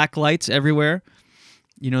 It's black lights everywhere.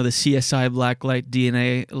 You know, the CSI black light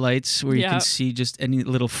DNA lights where you can see just any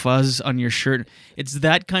little fuzz on your shirt. It's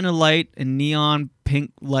that kind of light and neon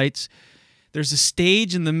pink lights. There's a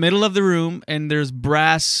stage in the middle of the room, and there's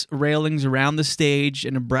brass railings around the stage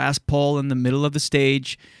and a brass pole in the middle of the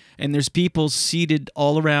stage. And there's people seated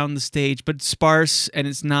all around the stage, but sparse, and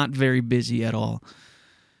it's not very busy at all.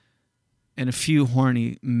 And a few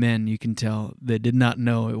horny men, you can tell, that did not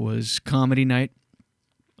know it was comedy night.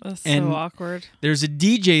 That's and so awkward. There's a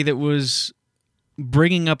DJ that was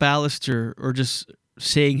bringing up Alistair, or just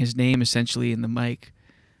saying his name essentially in the mic.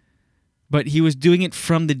 But he was doing it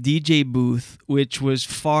from the DJ booth, which was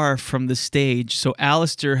far from the stage. So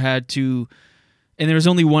Alistair had to, and there was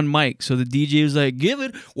only one mic. So the DJ was like,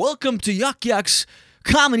 welcome to Yuck Yucks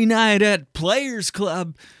Comedy Night at Players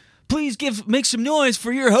Club. Please make some noise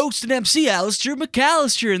for your host and MC, Alistair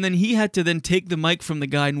McAllister. And then he had to then take the mic from the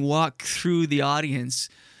guy and walk through the audience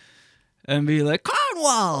and be like,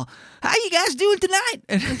 Cornwall, how you guys doing tonight?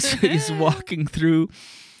 And so he's walking through,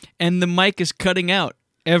 and the mic is cutting out.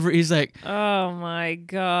 He's like, oh my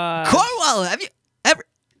God. Cornwall, have you ever?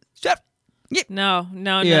 Yeah. No. And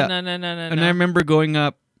I remember going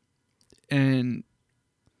up and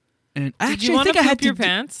did you want to poop your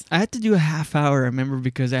pants? I had to do a half hour, I remember,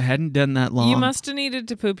 because I hadn't done that long. You must have needed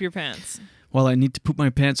to poop your pants. Well, I need to poop my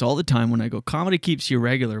pants all the time when I go. Comedy keeps you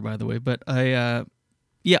regular, by the way. But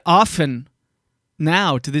often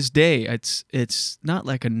now to this day, it's not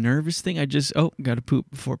like a nervous thing. I just got to poop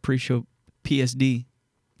before pre-show PSD,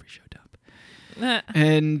 pre-show dump,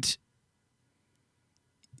 and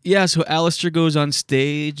so Alistair goes on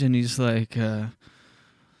stage and he's like.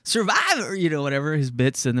 Survivor, whatever his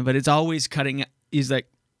bits, but it's always cutting. He's like,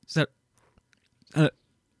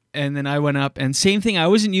 and then I went up, and same thing. I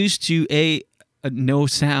wasn't used to a no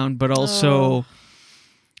sound, but also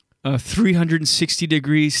a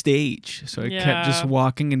 360-degree stage, so I kept just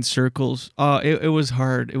walking in circles. It was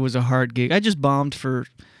hard. It was a hard gig. I just bombed for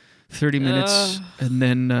 30 minutes and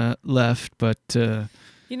then left. But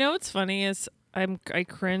what's funny is I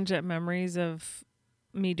cringe at memories of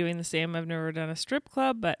me doing the same. I've never done a strip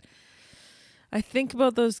club, but I think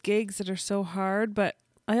about those gigs that are so hard, but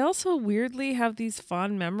I also weirdly have these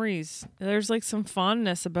fond memories. There's like some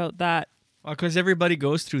fondness about that. Well, because everybody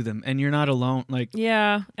goes through them and you're not alone.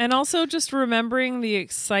 Yeah. And also just remembering the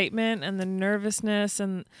excitement and the nervousness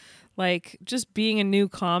and like just being a new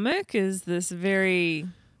comic is this very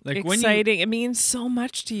exciting. It means so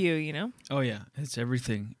much to you, Oh yeah. It's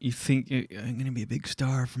everything. You think I'm going to be a big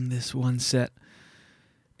star from this one set.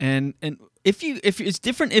 And if it's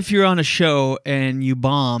different if you're on a show and you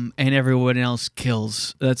bomb and everyone else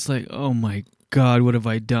kills. That's like, oh my God, what have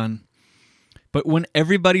I done? But when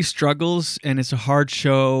everybody struggles and it's a hard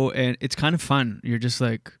show and it's kind of fun, you're just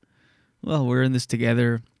like, well, we're in this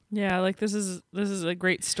together. Yeah, like this is a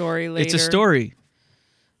great story later. It's a story.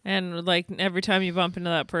 And like every time you bump into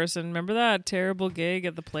that person, remember that terrible gig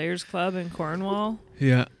at the Players Club in Cornwall?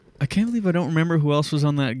 Yeah. I can't believe I don't remember who else was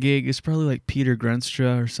on that gig. It's probably like Peter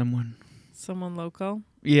Grunstra or someone. Someone local?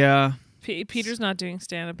 Yeah. Peter's not doing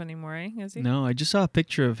stand-up anymore, is he? No, I just saw a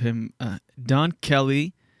picture of him. Don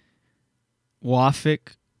Kelly,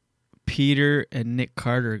 Wafik, Peter, and Nick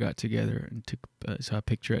Carter got together and saw a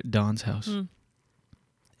picture at Don's house.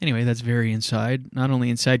 Anyway, that's very inside. Not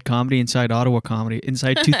only inside comedy, inside Ottawa comedy,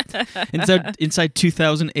 inside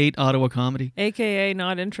 2008 Ottawa comedy. AKA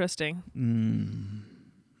not interesting.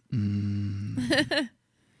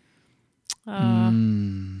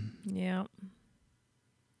 Yeah.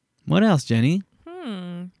 What else, Jenny?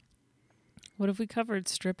 What have we covered?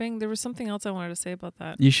 Stripping? There was something else I wanted to say about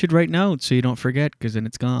that. You should write notes so you don't forget, because then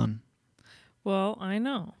it's gone. Well, I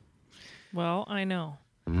know.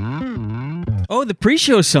 Oh, the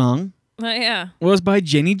pre-show song yeah. was by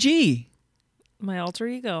Jenny G. My alter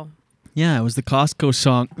ego. Yeah, it was the Costco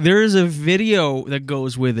song. There is a video that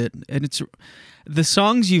goes with it, and it's the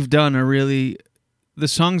songs you've done are really the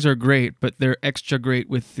songs are great, but they're extra great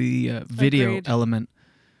with the video Agreed. element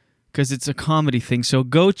because it's a comedy thing. So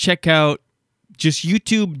go check out just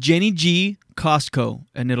YouTube Jenny G Costco,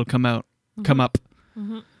 and it'll come up.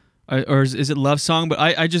 Mm-hmm. Or is it Love Song? But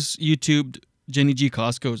I just YouTubed Jenny G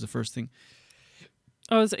Costco is the first thing.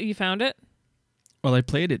 Oh, you found it? Well, I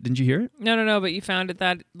played it. Didn't you hear it? No, but you found it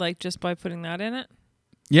that like just by putting that in it?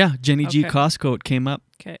 Yeah, Jenny G Okay. Costco. It came up.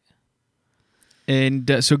 Okay.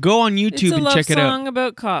 And so go on YouTube and check it out. It's a love song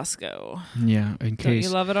about Costco. Yeah, in case. Don't you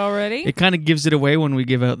love it already? It kind of gives it away when we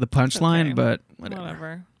give out the punchline, Okay. but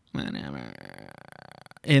Whatever.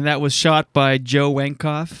 And that was shot by Joe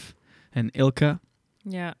Wenkoff and Ilka.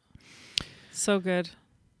 Yeah. So good.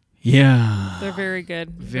 Yeah. They're very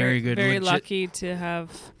good. Very good. Very Legit- lucky to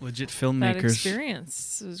have legit that filmmakers.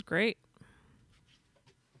 experience. It was great.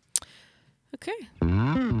 Okay.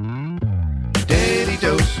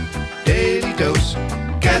 Daily dose,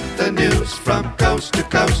 get the news from coast to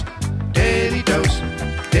coast. Daily dose,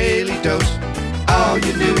 all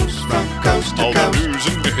your news from coast to All coast. the news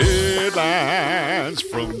and headlines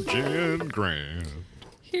from Jen Grant.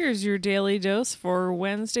 Here's your daily dose for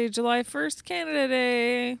Wednesday, July 1st, Canada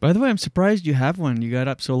Day. By the way, I'm surprised you have one. You got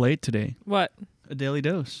up so late today. What? A daily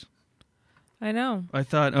dose. I know. I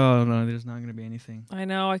thought, oh no, there's not going to be anything. I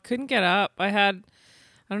know. I couldn't get up. I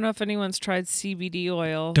don't know if anyone's tried CBD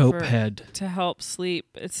oil. Dope head. To help sleep.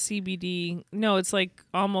 It's CBD. No, it's like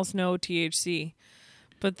almost no THC.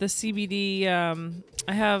 But the CBD,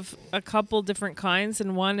 I have a couple different kinds,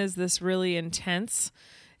 and one is this really intense.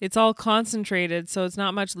 It's all concentrated, so it's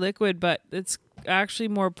not much liquid, but it's actually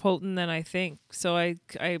more potent than I think. So I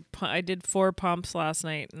did 4 pumps last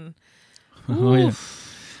night, and Oh yeah.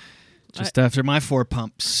 Just after my 4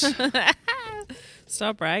 pumps.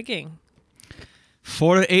 Stop bragging.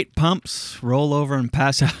 4 to 8 pumps, roll over and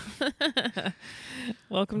pass out.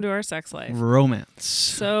 Welcome to our sex life. Romance.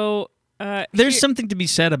 So there's something to be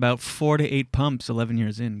said about 4 to 8 pumps 11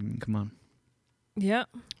 years in. Come on. Yeah.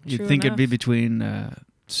 You'd true think it'd be enough. between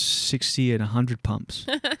 60 and 100 pumps.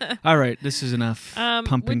 All right, this is enough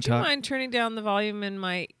pumping would you talk. mind turning down the volume in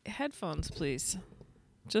my headphones, please?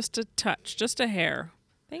 Just a touch, just a hair.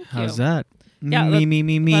 Thank you. How's that? Yeah,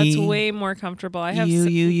 me. That's way more comfortable. I have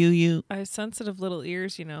you. I have sensitive little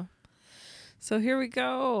ears, you know. So here we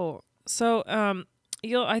go. So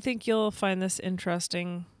I think you'll find this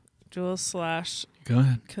interesting, Jules / Go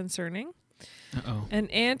ahead. concerning. Uh-oh. An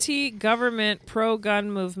anti-government pro-gun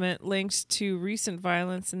movement linked to recent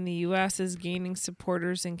violence in the U.S. is gaining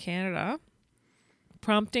supporters in Canada,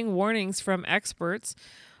 prompting warnings from experts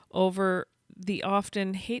over the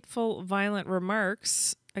often hateful, violent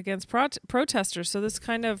remarks against protesters. So this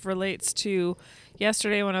kind of relates to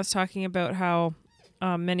yesterday when I was talking about how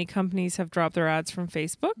many companies have dropped their ads from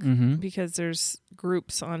Facebook because there's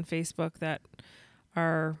groups on Facebook that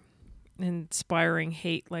are inspiring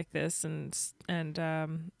hate like this. And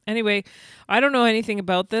anyway, I don't know anything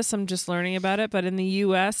about this. I'm just learning about it. But in the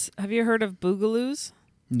U.S., have you heard of boogaloos?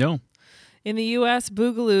 No. In the U.S.,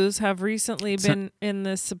 boogaloos have recently been in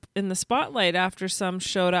the spotlight after some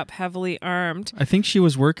showed up heavily armed. I think she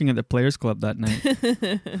was working at the Players Club that night.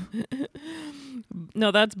 No,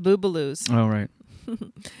 that's boobaloos. Oh, right.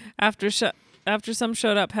 After some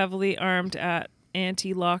showed up heavily armed at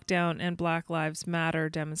anti-lockdown and Black Lives Matter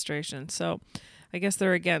demonstrations. So I guess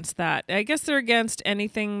they're against that. I guess they're against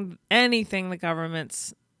anything the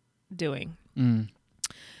government's doing. Mm.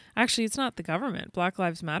 Actually, it's not the government. Black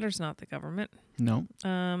Lives Matter is not the government. No.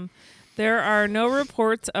 There are no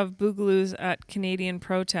reports of boogaloos at Canadian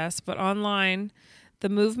protests, but online, the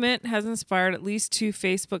movement has inspired at least 2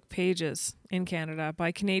 Facebook pages in Canada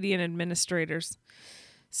by Canadian administrators.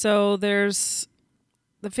 So there's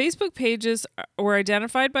the Facebook pages were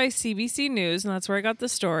identified by CBC News, and that's where I got the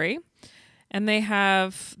story. And they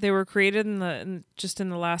were created just in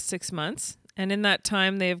the last 6 months. And in that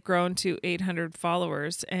time, they have grown to 800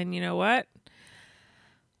 followers. And you know what?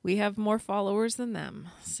 We have more followers than them.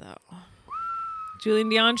 So, Julien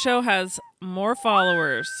Dionne Show has more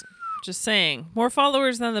followers. Just saying. More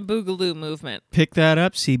followers than the Boogaloo movement. Pick that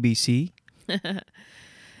up, CBC.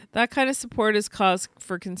 That kind of support is cause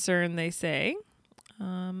for concern, they say.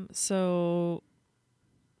 So,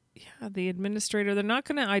 yeah, the administrator, they're not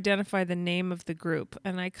going to identify the name of the group.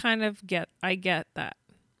 And I get that.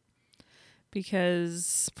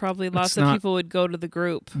 Because probably lots of people would go to the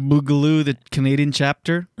group. Boogaloo, the Canadian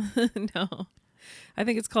chapter? No. I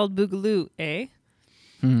think it's called Boogaloo, eh?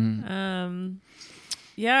 Mm.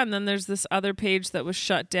 Yeah, and then there's this other page that was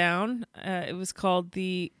shut down. It was called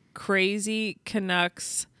the Crazy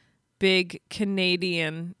Canucks big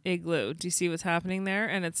Canadian igloo. Do you see what's happening there?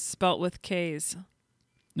 And it's spelt with K's.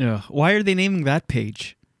 Yeah. Why are they naming that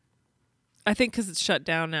page? I think because it's shut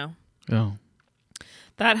down now. Oh.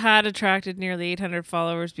 That had attracted nearly 800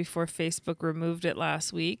 followers before Facebook removed it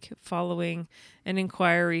last week following an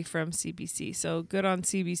inquiry from CBC. So good on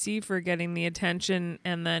CBC for getting the attention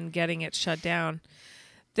and then getting it shut down.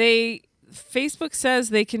 Facebook says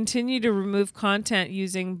they continue to remove content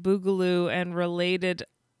using boogaloo and related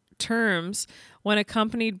terms when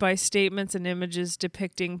accompanied by statements and images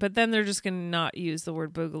depicting, but then they're just going to not use the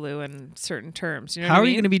word boogaloo in certain terms. You know How what are I you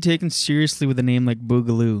mean? going to be taken seriously with a name like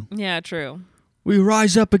Boogaloo? Yeah, true. We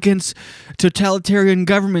rise up against totalitarian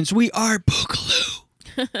governments. We are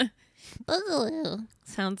Boogaloo. Boogaloo. It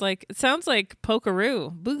sounds like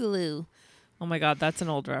Pokeroo. Boogaloo. Oh my God, that's an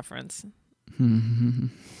old reference.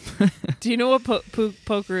 Do you know what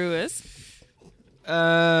Pokeroo is?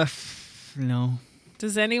 No.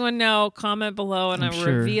 Does anyone know? Comment below and I'll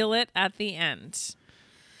reveal it at the end.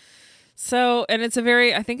 So, and it's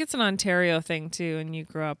I think it's an Ontario thing too, and you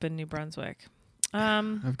grew up in New Brunswick.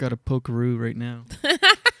 I've got a Pokeroo right now.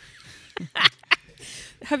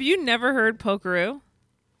 Have you never heard Pokeroo?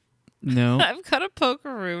 No. I've got a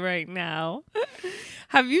Pokeroo right now.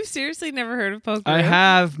 Have you seriously never heard of Pokeroo? I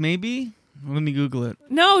have, maybe. Let me Google it.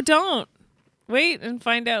 No, don't. Wait and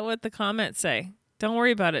find out what the comments say. Don't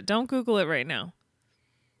worry about it. Don't Google it right now.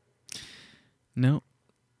 No.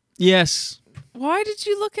 Yes. Why did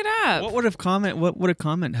you look it up? What would a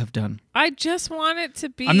comment have done? I just want it to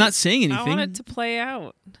be. I'm not saying anything. I want it to play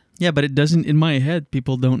out. Yeah, but it doesn't. In my head,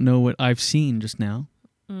 people don't know what I've seen just now.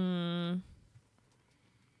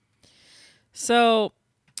 So,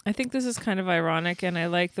 I think this is kind of ironic, and I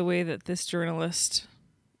like the way that this journalist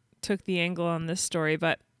took the angle on this story.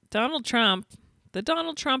 But the Donald Trump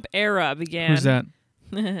era began. Who's that?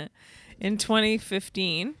 In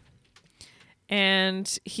 2015.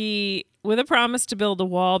 And he, with a promise to build a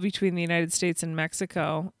wall between the United States and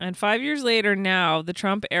Mexico. And 5 years later now, the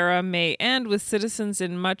Trump era may end with citizens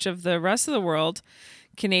in much of the rest of the world,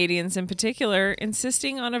 Canadians in particular,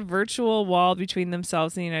 insisting on a virtual wall between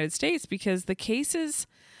themselves and the United States because the cases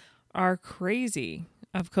are crazy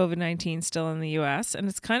of COVID-19 still in the U.S. And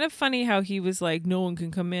it's kind of funny how he was like, no one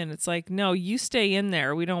can come in. It's like, no, you stay in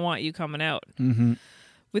there. We don't want you coming out. Mm-hmm.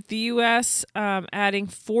 With the U.S. Adding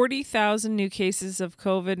 40,000 new cases of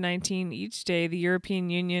COVID-19 each day, the European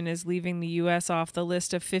Union is leaving the U.S. off the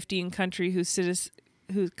list of 15 countries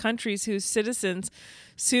whose citizens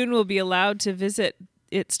soon will be allowed to visit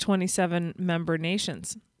its 27 member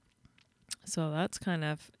nations. So that's kind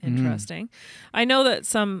of interesting. I know that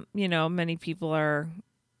many people are,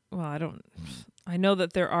 I know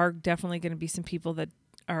that there are definitely going to be some people that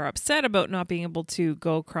are upset about not being able to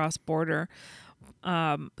go cross-border.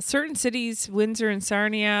 Certain cities, Windsor and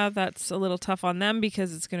Sarnia, that's a little tough on them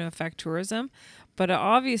because it's going to affect tourism. But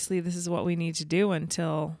obviously, this is what we need to do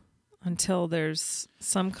until there's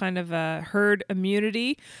some kind of a herd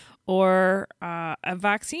immunity or a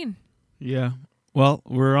vaccine. Yeah. Well,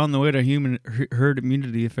 we're on the way to human herd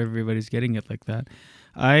immunity if everybody's getting it like that.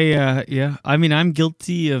 I mean, I'm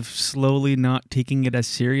guilty of slowly not taking it as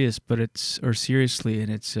seriously,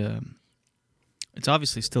 and it's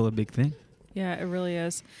obviously still a big thing. Yeah, it really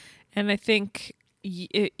is. And I think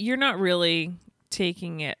you're not really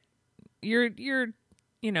taking it. I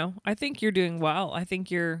think you're doing well. I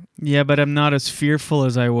think you're... Yeah, but I'm not as fearful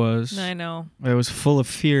as I was. I know. I was full of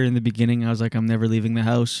fear in the beginning. I was like, I'm never leaving the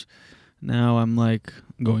house. Now I'm like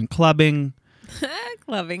going clubbing.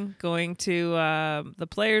 Going to the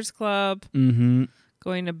Players Club. Mm-hmm.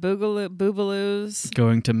 Going to Boogaloos.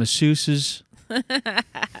 Going to masseuses.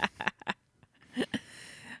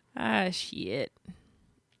 Shit.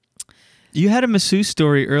 You had a masseuse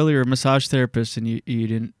story earlier, a massage therapist, and you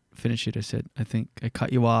didn't finish it. I think I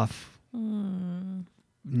cut you off.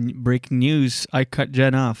 Breaking news, I cut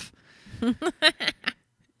Jen off. That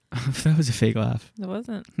was a fake laugh. It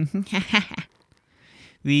wasn't.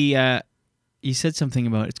 You said something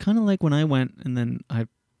about, it's kind of like when I went and then I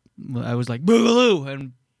was like, boogaloo,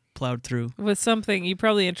 and plowed through. With something, you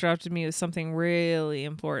probably interrupted me with something really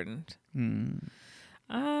important.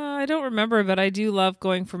 I don't remember, but I do love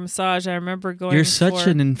going for massage. I remember going. You're such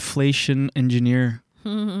an inflation engineer.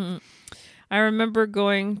 I remember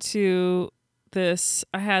going to this.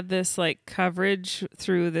 I had this like coverage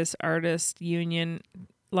through this artist union.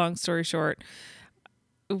 Long story short,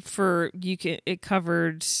 it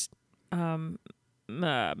covered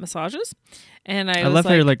massages, and I love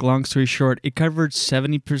how you're like, long story short, it covered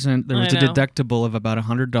 70%. There was a deductible of about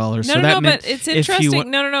 $100. No, but it's interesting.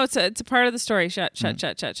 No, it's a part of the story. Shut. Up.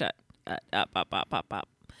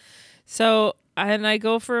 So I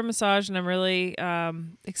go for a massage, and I'm really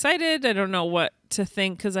excited. I don't know what to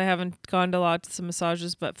think because I haven't gone to lots of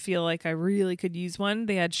massages, but feel like I really could use one.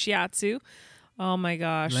 They had shiatsu. Oh my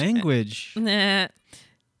gosh. Language. Nah.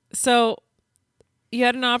 So you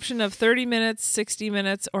had an option of 30 minutes, 60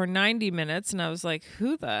 minutes, or 90 minutes. And I was like,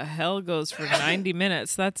 who the hell goes for 90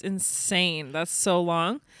 minutes? That's insane. That's so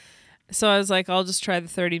long. So I was like, I'll just try the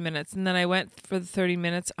 30 minutes. And then I went for the 30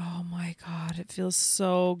 minutes. Oh my God. It feels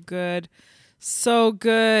so good. So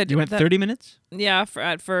good. You went 30 minutes? Yeah,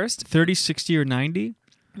 at first. 30, 60, or 90?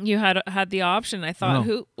 You had the option. I thought,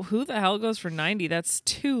 who the hell goes for 90? That's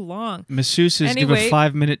too long. Masseuses give a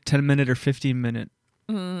 5-minute, 10-minute, or 15-minute.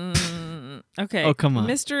 Okay. Oh, come on.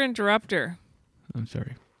 Mr. Interrupter. I'm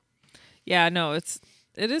sorry. Yeah, no, it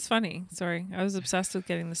is funny. Sorry. I was obsessed with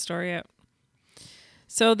getting the story out.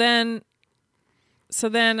 So then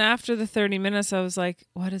after the 30 minutes, I was like,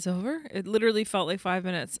 what is over? It literally felt like 5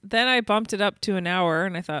 minutes. Then I bumped it up to an hour,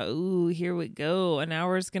 and I thought, ooh, here we go. An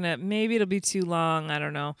hour is maybe it'll be too long. I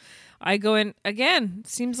don't know. I go in again.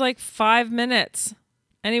 Seems like 5 minutes.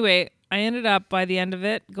 Anyway, I ended up by the end of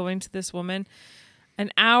it going to this woman an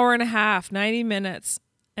hour and a half, 90 minutes.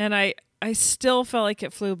 And I still felt like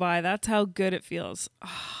it flew by. That's how good it feels.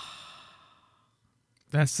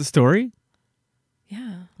 That's the story?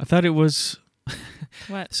 Yeah. I thought it was...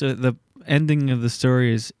 What? So the ending of the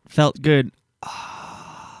story is felt good.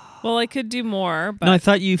 Well, I could do more, but... No, I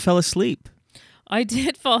thought you fell asleep. I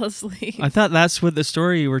did fall asleep. I thought that's what the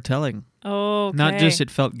story you were telling. Oh, okay. Not just it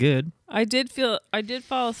felt good. I did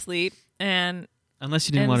fall asleep, and... Unless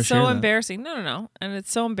you didn't want to share that. It's so that. embarrassing. No. And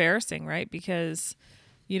it's so embarrassing, right? Because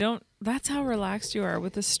you don't... That's how relaxed you are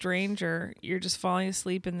with a stranger. You're just falling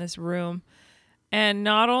asleep in this room. And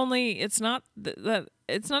not only... It's not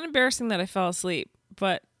it's not embarrassing that I fell asleep,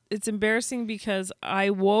 but it's embarrassing because I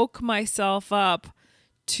woke myself up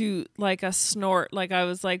to like a snort. Like I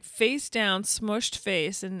was like face down, smushed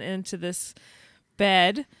face and into this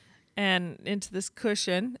bed and into this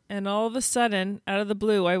cushion. And all of a sudden, out of the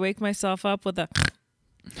blue, I wake myself up with a...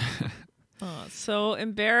 Oh, so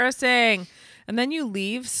embarrassing. And then you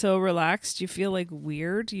leave so relaxed. You feel like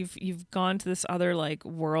weird. You've gone to this other like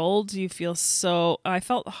world. You feel so... I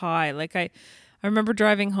felt high. Like I remember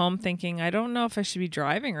driving home thinking, I don't know if I should be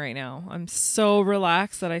driving right now. I'm so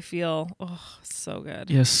relaxed that I feel, so good.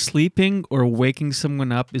 Yeah, sleeping or waking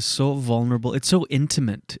someone up is so vulnerable. It's so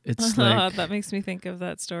intimate. It's like... That makes me think of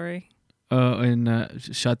that story. In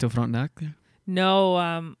Chateau Frontenac?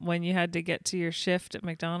 No, when you had to get to your shift at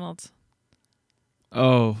McDonald's.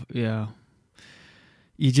 Oh, yeah.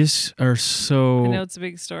 You just are so... I know it's a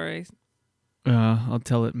big story. I'll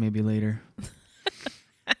tell it maybe later.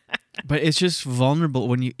 But it's just vulnerable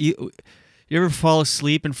when you ever fall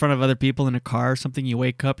asleep in front of other people in a car or something. You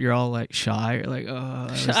wake up, you're all like shy. You're like,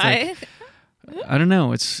 shy. Like, I don't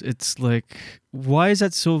know. It's like, why is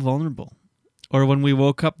that so vulnerable? Or when we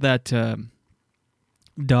woke up, that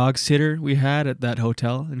dog sitter we had at that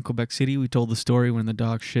hotel in Quebec City, we told the story when the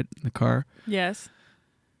dog shit in the car. Yes.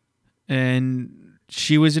 And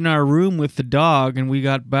she was in our room with the dog, and we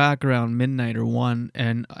got back around midnight or 1,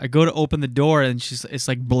 and I go to open the door, and it's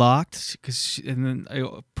like blocked, and then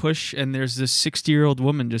I push, and there's this 60-year-old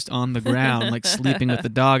woman just on the ground, like sleeping with the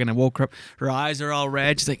dog, and I woke her up. Her eyes are all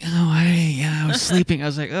red. She's like, oh, hey, yeah, I was sleeping. I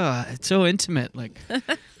was like, oh, it's so intimate. Like,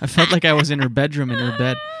 I felt like I was in her bedroom, in her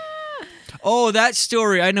bed. Oh, that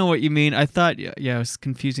story. I know what you mean. I thought, I was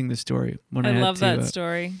confusing the story. When I love that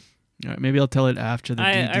story. All right, maybe I'll tell it after the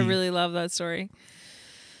DD. I really love that story.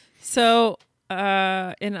 So,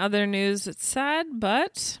 in other news, it's sad,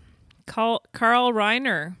 but Carl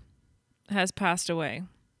Reiner has passed away.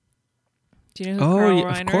 Do you know who Carl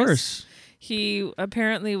Reiner is? Of course. He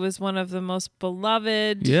apparently was one of the most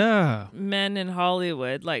beloved men in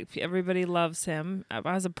Hollywood. Like, everybody loves him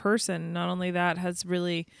as a person. Not only that, has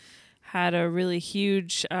really had a really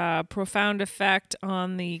huge, profound effect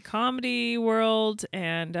on the comedy world,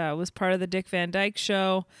 and was part of the Dick Van Dyke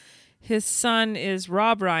Show. His son is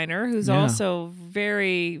Rob Reiner, who's also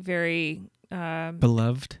very, very...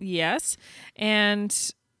 beloved. Yes. And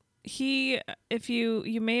he, if you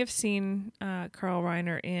may have seen Carl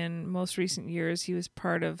Reiner in most recent years, he was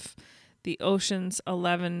part of the Ocean's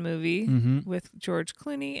 11 movie with George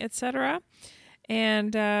Clooney, etc.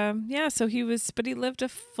 And so he lived a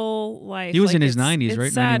full life. He was in his 90s,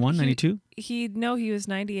 right? 91, 92? He was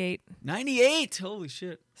 98. 98? Holy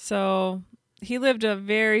shit. So... He lived a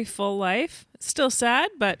very full life. Still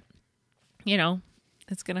sad, but,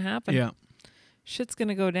 it's going to happen. Yeah. Shit's going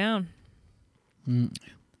to go down.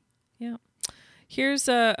 Yeah. Here's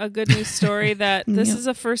a good news story that this is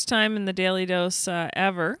the first time in the Daily Dose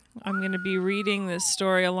ever. I'm going to be reading this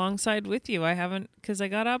story alongside with you. I haven't, because I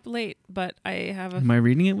got up late, but I have a... Am I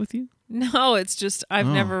reading it with you? No, it's just I've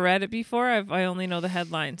never read it before. I only know the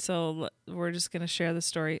headline. So we're just going to share the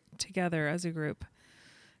story together as a group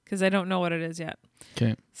because I don't know what it is yet.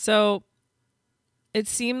 Okay. So it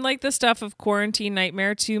seemed like the stuff of quarantine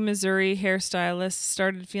nightmare. 2 Missouri hairstylists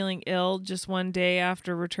started feeling ill just one day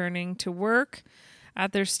after returning to work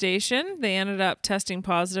at their station. They ended up testing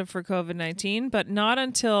positive for COVID-19, but not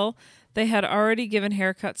until they had already given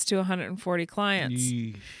haircuts to 140 clients.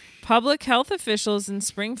 Yeesh. Public health officials in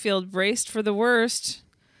Springfield braced for the worst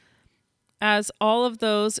as all of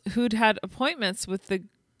those who'd had appointments with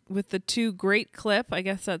the 2 Great Clip, I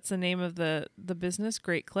guess that's the name of the business,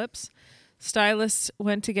 Great Clips, stylists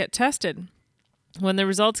went to get tested. When the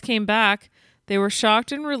results came back, they were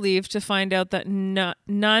shocked and relieved to find out that not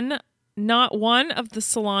one of the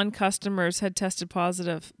salon customers had tested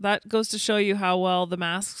positive. That goes to show you how well the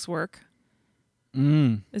masks work.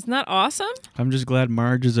 Isn't that awesome? I'm just glad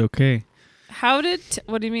Marge is okay.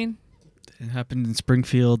 What do you mean? It happened in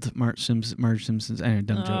Springfield. Marge Simpson's. Anyway,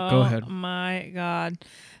 dumb joke. Go ahead. Oh my God.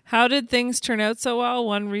 How did things turn out so well?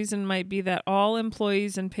 One reason might be that all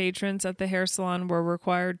employees and patrons at the hair salon were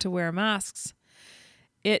required to wear masks.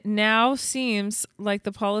 It now seems like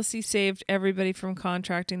the policy saved everybody from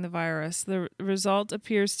contracting the virus. The result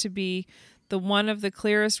appears to be one of the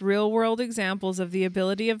clearest real-world examples of the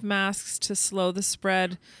ability of masks to slow the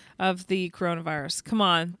spread of the coronavirus. Come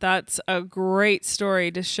on, that's a great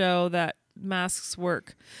story to show that masks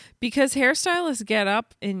work. Because hairstylists get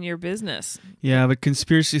up in your business. Yeah, but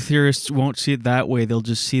conspiracy theorists won't see it that way. They'll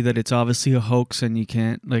just see that it's obviously a hoax and you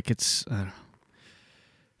can't, it's, I don't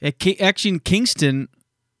know. Actually, in Kingston,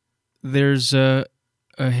 there's a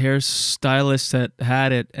hairstylist that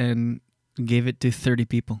had it and gave it to 30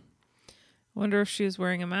 people. Wonder if she was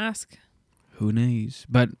wearing a mask. Who knows?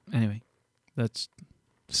 But anyway, that's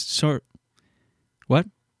sort. What?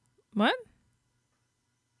 What?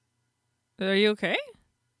 Are you okay?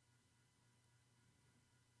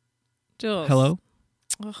 Jules. Hello?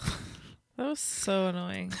 Ugh, that was so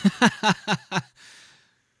annoying.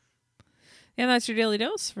 And that's your Daily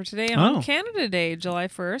Dose for today on Canada Day, July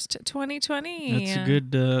 1st, 2020. That's a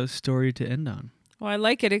good story to end on. Well, I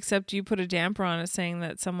like it, except you put a damper on it saying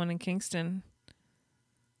that someone in Kingston...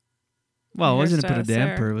 Well, it wasn't to put a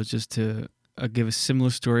damper. It was just to give a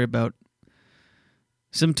similar story about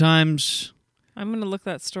sometimes... I'm going to look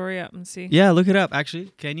that story up and see. Yeah, look it up.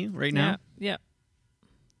 Actually, can you right now? Yeah.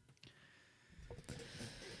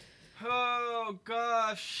 Oh,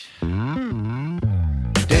 gosh.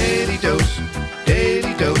 Daily Dose,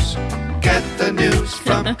 Daily Dose. Get the news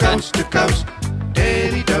from coast to coast.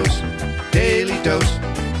 Daily Dose, Daily Dose.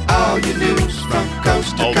 All your news from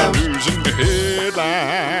coast to coast. All the news and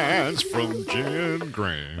headlines from Jen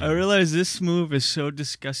Grant. I realize this move is so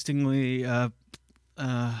disgustingly, I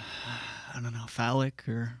don't know, phallic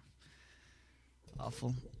or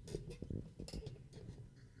awful.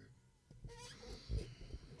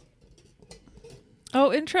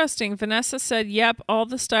 Oh, interesting. Vanessa said, yep, all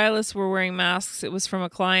the stylists were wearing masks. It was from a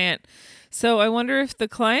client. So I wonder if the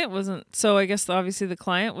client wasn't. So I guess obviously the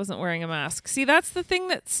client wasn't wearing a mask. See, that's the thing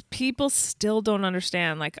that people still don't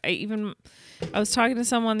understand. Like I was talking to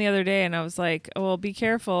someone the other day and I was like, oh, well, be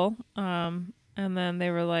careful. And then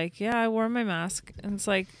they were like, yeah, I wore my mask. And it's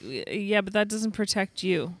like, yeah, but that doesn't protect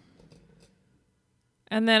you.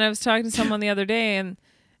 And then I was talking to someone the other day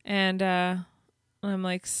and I'm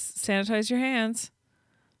like, sanitize your hands.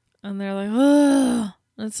 And they're like, ugh.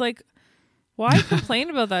 And it's like, why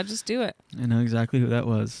complain about that? Just do it. I know exactly who that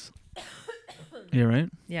was. Yeah, right?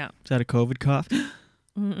 Yeah. Is that a COVID cough?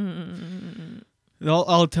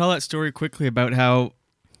 I'll tell that story quickly about how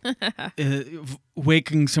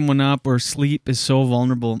waking someone up or sleep is so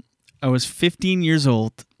vulnerable. I was 15 years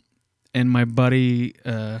old, and my buddy,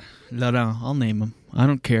 Laurent, I'll name him. I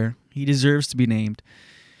don't care. He deserves to be named.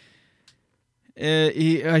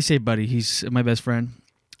 I say buddy. He's my best friend.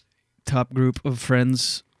 Top group of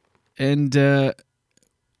friends. And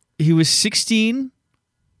he was 16.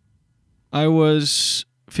 I was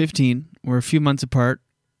 15. We're a few months apart.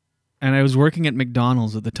 And I was working at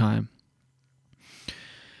McDonald's at the time.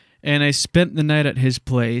 And I spent the night at his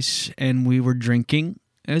place. And we were drinking,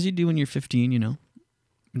 as you do when you're 15, you know.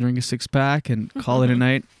 Drink a 6-pack and call it a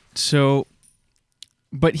night. So,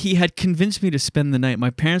 but he had convinced me to spend the night. My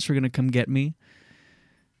parents were going to come get me.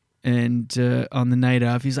 And on the night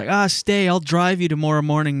of, he's like, stay, I'll drive you tomorrow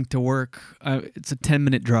morning to work. It's a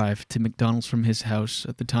 10-minute drive to McDonald's from his house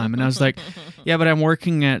at the time. And I was like, yeah, but I'm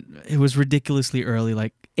working it was ridiculously early,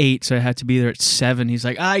 like 8, so I had to be there at 7. He's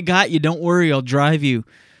like, I got you. Don't worry. I'll drive you.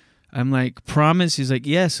 I'm like, promise? He's like,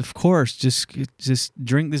 yes, of course. Just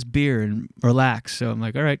drink this beer and relax. So I'm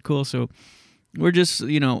like, all right, cool. So we're just,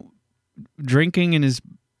 drinking in his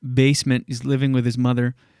basement. He's living with his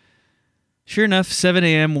mother. Sure enough, 7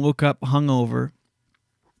 a.m., woke up hungover,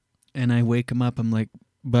 and I wake him up. I'm like,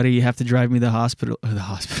 buddy, you have to drive me to the hospital.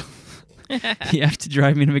 You have to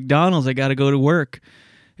drive me to McDonald's. I got to go to work.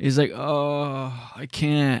 He's like, oh, I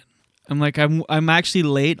can't. I'm like, I'm actually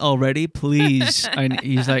late already. Please.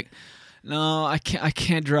 He's like, no, I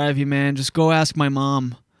can't drive you, man. Just go ask my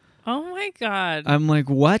mom. Oh my God. I'm like,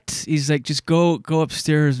 what? He's like, just go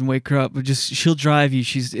upstairs and wake her up. She'll drive you.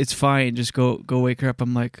 It's fine. Just go wake her up.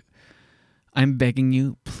 I'm like, I'm begging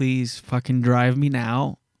you, please fucking drive me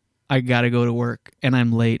now. I gotta go to work and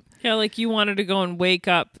I'm late. Yeah, like you wanted to go and wake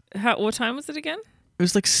up. What time was it again? It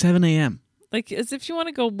was like 7 a.m. Like as if you want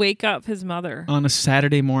to go wake up his mother. On a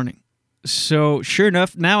Saturday morning. So sure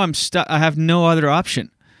enough, now I'm stuck. I have no other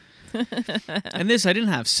option. And I didn't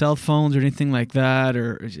have cell phones or anything like that.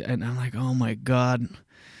 And I'm like, oh my God.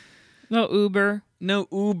 No Uber. No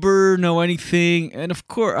Uber, no anything. And of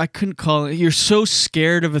course, I couldn't call it. You're so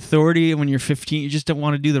scared of authority when you're 15. You just don't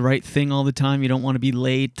want to do the right thing all the time. You don't want to be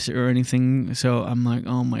late or anything. So I'm like,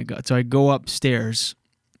 oh my God. So I go upstairs.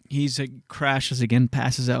 He's like, crashes again,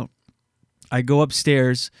 passes out. I go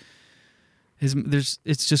upstairs.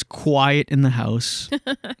 It's just quiet in the house.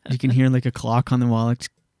 You can hear like a clock on the wall.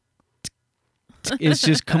 It's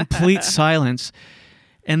just complete silence.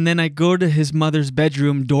 And then I go to his mother's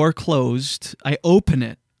bedroom, door closed. I open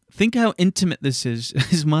it. Think how intimate this is.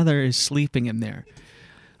 His mother is sleeping in there.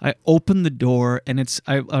 I open the door, and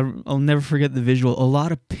I'll never forget the visual. A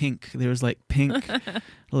lot of pink. There was like pink,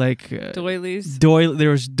 like doilies. There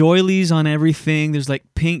was doilies on everything. There's like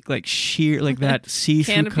pink, like sheer, like that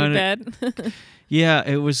see-through canopy kind bed. of. Yeah,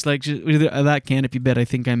 it was like that canopy bed. I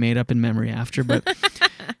think I made up in memory after, but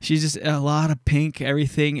she's just a lot of pink,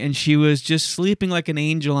 everything, and she was just sleeping like an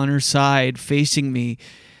angel on her side, facing me.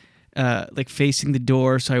 Like facing the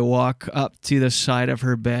door, so I walk up to the side of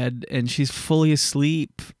her bed, and she's fully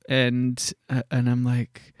asleep, and I'm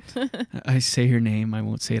like, I say her name. I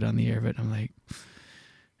won't say it on the air, but I'm like,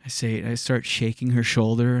 I start shaking her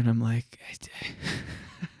shoulder, and I'm like,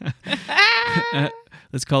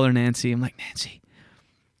 let's call her Nancy. I'm like, Nancy,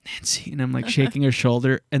 and I'm like shaking her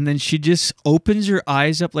shoulder, and then she just opens her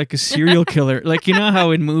eyes up like a serial killer. Like, you know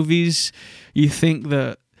how in movies you think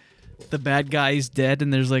the bad guy is dead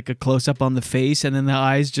and there's like a close-up on the face and then the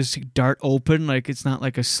eyes just dart open, like it's not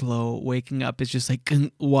like a slow waking up, it's just like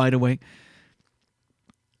wide awake.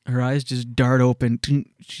 Her eyes just dart open.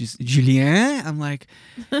 She's, Julien? I'm like,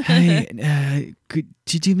 hey, could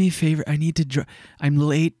you do me a favor? I need to I'm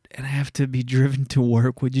late and I have to be driven to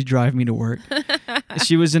work. Would you drive me to work?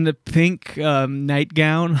 She was in a pink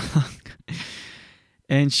nightgown.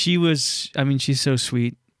 And she was, she's so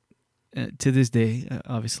sweet. To this day,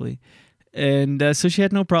 obviously. And so she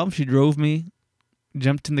had no problem. She drove me,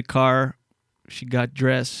 jumped in the car, she got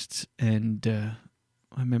dressed, and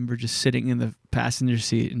I remember just sitting in the passenger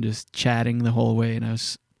seat and just chatting the whole way, and I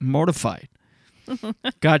was mortified.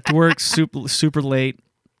 Got to work super late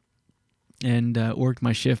and worked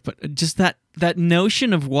my shift. But just that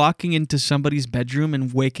notion of walking into somebody's bedroom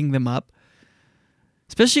and waking them up,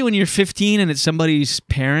 especially when you're 15 and it's somebody's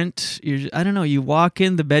parent, I don't know, you walk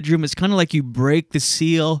in the bedroom, it's kind of like you break the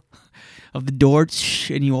seal of the door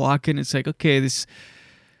and you walk in, it's like, okay,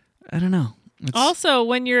 I don't know. Also,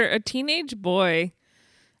 when you're a teenage boy,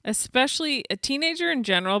 especially a teenager in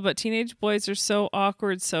general, but teenage boys are so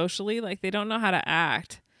awkward socially, like they don't know how to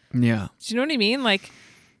act. Yeah. Do you know what I mean? Like,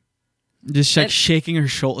 just like shaking her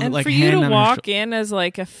shoulder, and like for you hand to on walk in as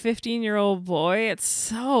like a 15-year-old boy,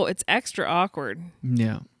 it's extra awkward.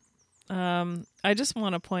 Yeah. I just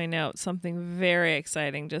want to point out something very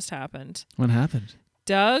exciting just happened. What happened?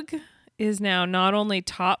 Doug is now not only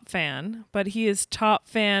top fan, but he is top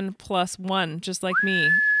fan +1, just like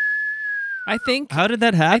me. I think. How did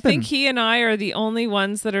that happen? I think he and I are the only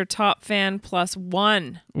ones that are top fan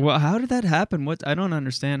 +1. Well, how did that happen? I don't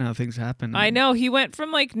understand how things happen. I know. He went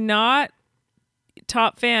from like not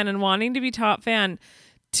top fan and wanting to be top fan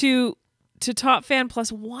to top fan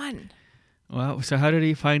 +1. Wow. So how did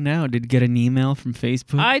he find out? Did he get an email from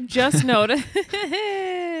Facebook? I just noticed.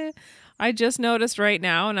 I just noticed right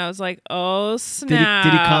now, and I was like, oh, snap.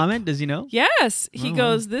 Did he comment? Does he know? Yes. He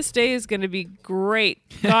goes, this day is going to be great.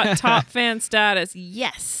 Got top fan status.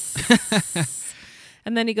 Yes.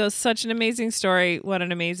 And then he goes, such an amazing story. What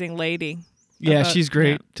an amazing lady. Yeah, she's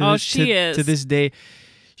great. Yeah. She is. To this day,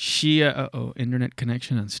 she, internet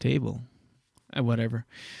connection unstable. Whatever.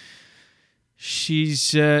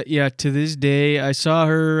 She's, to this day, I saw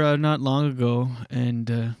her not long ago,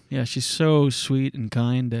 and she's so sweet and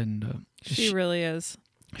kind, and she really is.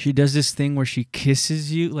 She does this thing where she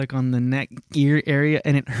kisses you, like on the neck, ear area,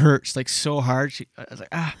 and it hurts, like so hard. I was like,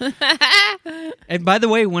 ah. And by the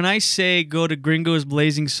way, when I say go to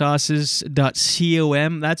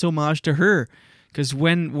gringosblazingsauces.com, that's homage to her. Because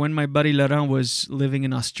when my buddy Laurent was living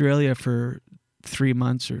in Australia for 3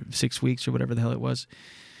 months or 6 weeks or whatever the hell it was,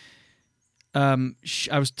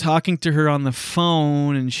 I was talking to her on the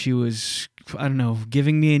phone, and she was, I don't know,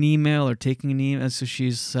 giving me an email or taking an email. So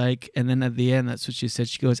she's like, and then at the end, that's what she said.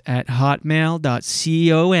 She goes, at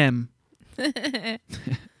hotmail.com.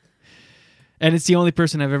 And it's the only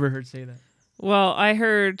person I've ever heard say that. Well, I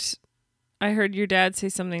heard your dad say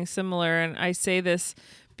something similar, and I say this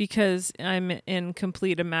because I'm in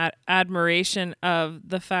complete admiration of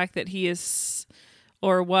the fact that he is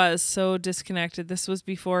or was so disconnected. This was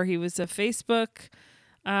before he was a Facebook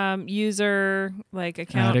user, like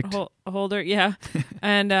account holder. Yeah.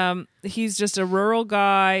 And he's just a rural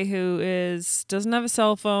guy who doesn't have a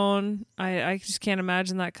cell phone. I just can't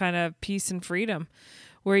imagine that kind of peace and freedom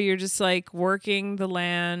where you're just like working the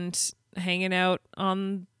land, hanging out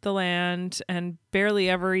on the land, and barely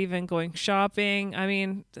ever even going shopping. I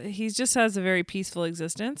mean, he just has a very peaceful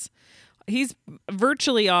existence. He's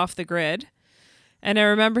virtually off the grid. And I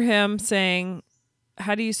remember him saying,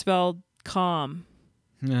 how do you spell calm?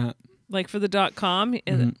 Yeah. Like for the .com,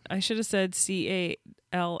 I should have said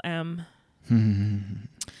CALM.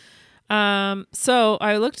 So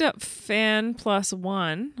I looked up Fan Plus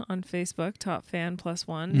One on Facebook, Top Fan Plus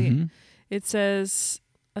One. It says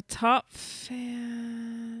a top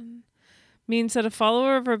fan means that a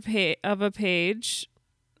follower of a page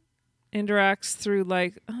interacts through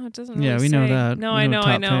like, it doesn't really we say. know that. No, we I know.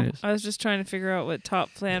 fan I was just trying to figure out what Top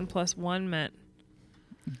Fan Plus One meant.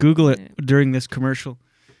 Google it during this commercial.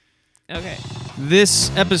 Okay.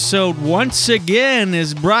 This episode, once again,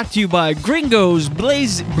 is brought to you by Gringos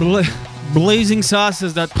Blazing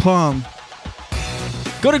Sauces.com.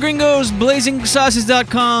 Go to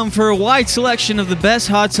gringosblazingsauces.com for a wide selection of the best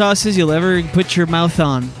hot sauces you'll ever put your mouth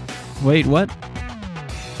on. Wait, what?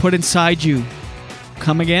 Put inside you.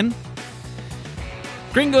 Come again?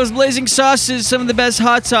 Gringos Blazing Sauces, some of the best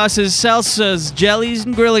hot sauces, salsas, jellies,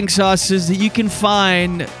 and grilling sauces that you can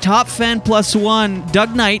find. Top Fan Plus One,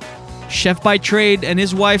 Doug Knight, chef by trade, and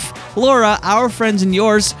his wife, Laura, our friends and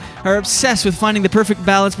yours, are obsessed with finding the perfect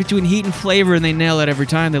balance between heat and flavor, and they nail it every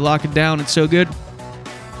time. They lock it down. It's so good.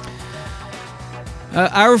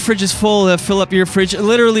 Our fridge is full. Fill up your fridge.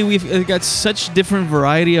 Literally, we've got such different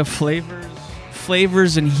variety of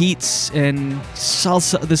flavors and heats, and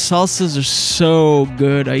salsa. The salsas are so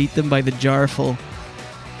good. I eat them by the jar full.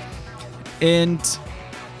 And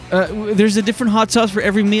there's a different hot sauce for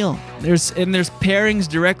every meal. There's pairings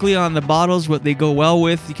directly on the bottles, what they go well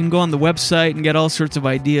with. You can go on the website and get all sorts of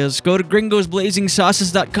ideas. Go to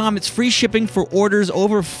gringosblazingsauces.com. It's free shipping for orders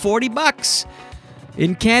over $40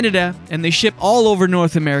 in Canada, and they ship all over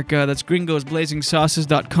North America. That's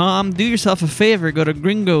gringosblazingsauces.com. Do yourself a favor. Go to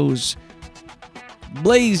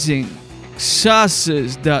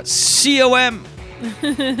gringosblazingsauces.com.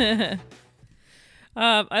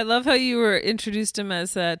 I love how you were introduced him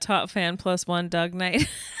as a Top Fan Plus One, Doug Knight.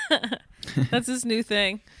 That's his new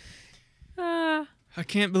thing. I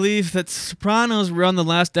can't believe that Sopranos were on the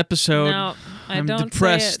last episode. No, I'm don't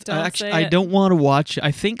depressed. Say it. I don't want to watch it.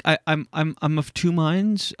 I think I'm of two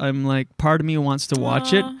minds. I'm like, part of me wants to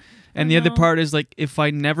watch it, and the other part is like, if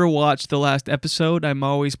I never watch the last episode, I'm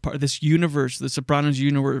always part of this universe. The Sopranos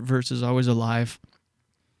universe is always alive.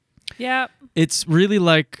 Yeah. It's really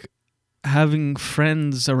like having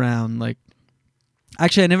friends around. Like,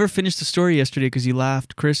 actually, I never finished the story yesterday because you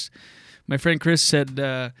laughed. My friend Chris said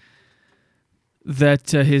that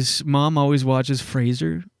his mom always watches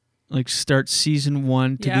Frasier, like starts season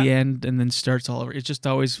 1 to the end and then starts all over. It's just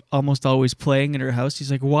almost always playing in her house. He's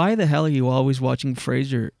like, why the hell are you always watching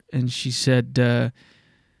Frasier? And she said,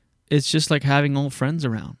 it's just like having old friends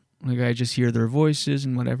around. Like, I just hear their voices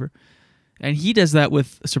and whatever. And he does that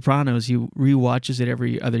with Sopranos. He rewatches it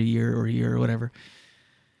every other year or whatever.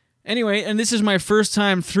 Anyway, and this is my first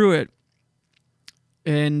time through it.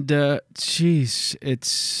 And, geez,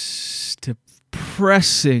 it's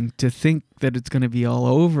depressing to think that it's going to be all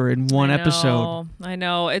over in one episode. I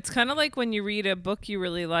know. It's kind of like when you read a book you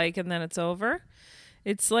really like and then it's over.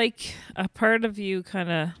 It's like a part of you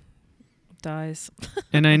kind of dies.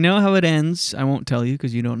 And I know how it ends. I won't tell you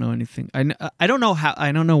because you don't know anything. I don't know how.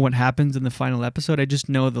 I don't know what happens in the final episode. I just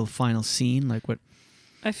know the final scene, like what.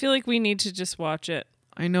 I feel like we need to just watch it.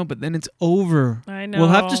 I know, but then it's over. I know. We'll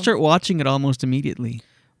have to start watching it almost immediately.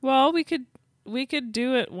 Well, we could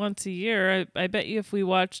do it once a year. I bet you if we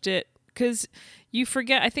watched it, because you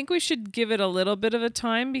forget. I think we should give it a little bit of a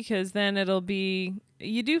time, because then it'll be.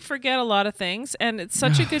 You do forget a lot of things, and it's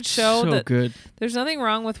such a good show that good. There's nothing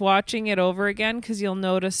wrong with watching it over again, because you'll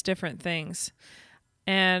notice different things.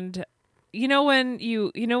 And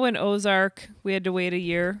when Ozark, we had to wait a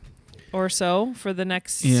year or so for the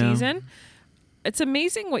next season. It's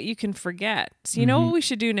amazing what you can forget. So you know what we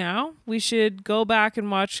should do now? We should go back and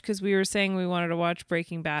watch, because we were saying we wanted to watch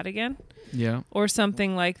Breaking Bad again. Yeah. Or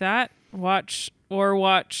something like that. Watch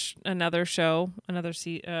another show, another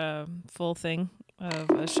full thing of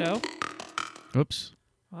a show. Oops.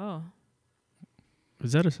 Oh. What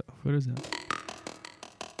is that?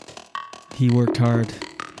 He worked hard.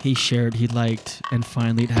 He shared, he liked, and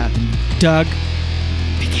finally it happened. Doug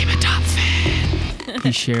became a top fan.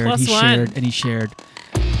 He shared, and he shared.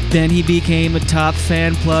 Then he became a top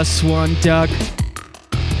fan +1, Doug.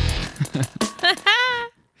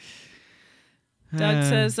 Doug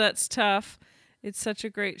says that's tough. It's such a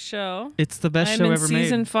great show. It's the best show ever made. I'm in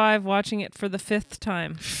season 5 watching it for the 5th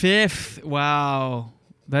time. 5th? Wow.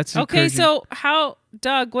 That's okay. encouraging. So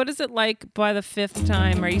Doug, what is it like by the 5th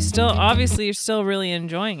time? Are you still, obviously you're still really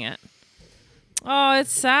enjoying it. Oh,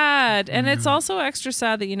 it's sad. And it's also extra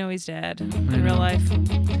sad that he's dead in real life.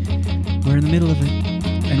 We're in the middle of it.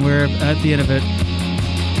 And we're at the end of it.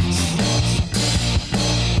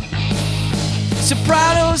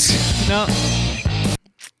 Sopranos! No.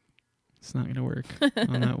 It's not going to work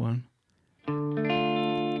on that one.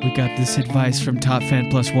 We got this advice from Top Fan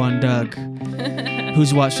 +1 Doug,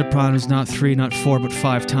 who's watched Sopranos not 3, not 4, but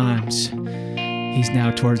 5 times. He's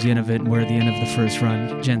now towards the end of it, and we're at the end of the first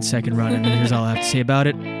run, Jen's second run, and here's all I have to say about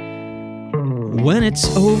it. When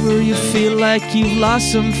it's over, you feel like you've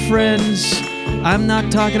lost some friends. I'm not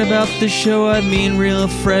talking about the show, I mean real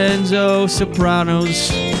friends. Oh, Sopranos,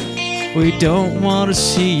 we don't want to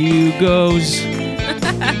see you goes.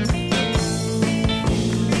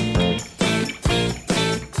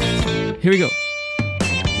 Here we go.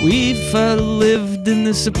 We've lived in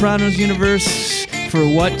the Sopranos universe for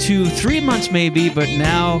 2-3 months maybe, but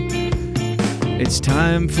now it's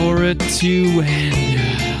time for it to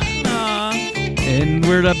end. Aww. And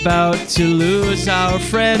we're about to lose our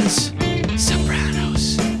friends.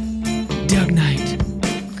 Sopranos. Doug Knight.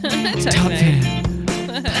 Top fan.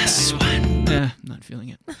 +1. Not feeling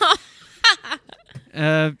it.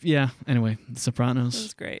 Yeah, anyway, The Sopranos. That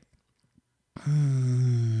was great.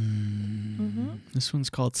 This one's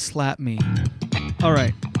called Slap Me. All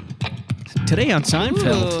right. Today on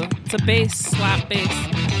Seinfeld. Ooh, it's a bass, slap bass.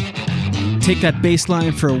 Take that bass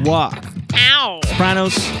line for a walk. Ow.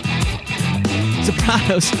 Sopranos.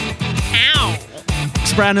 Ow.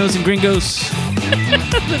 Sopranos and Gringos.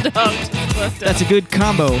 The dog just left That's a good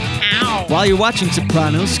combo. Ow. While you're watching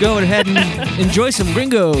Sopranos, go ahead and enjoy some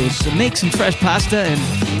Gringos. Make some fresh pasta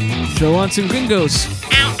and throw on some Gringos.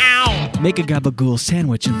 Ow. Make a gabagool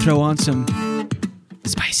sandwich and throw on some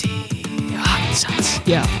spicy hot sauce.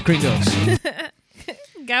 Yeah, Gringos.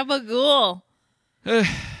 Gabagool. All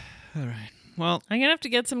right. Well, I'm going to have to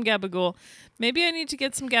get some gabagool. Maybe I need to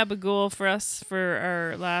get some gabagool for us for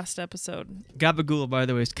our last episode. Gabagool, by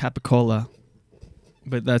the way, is capicola,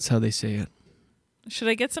 but that's how they say it. Should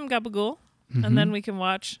I get some gabagool? And then we can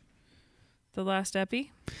watch the last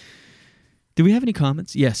epi? Do we have any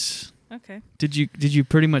comments? Yes. Okay. Did you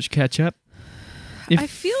pretty much catch up? I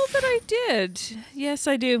feel that I did. Yes,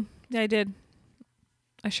 I do. Yeah, I did.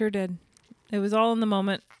 I sure did. It was all in the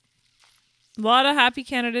moment. A lot of happy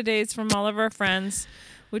Canada Days from all of our friends,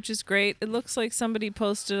 which is great. It looks like somebody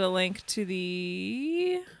posted a link to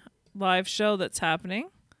the live show that's happening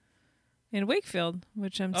in Wakefield,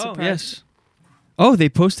 which I'm surprised. Oh, yes. Oh, they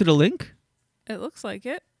posted a link? It looks like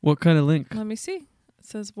it. What kind of link? Let me see. It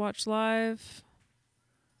says watch live.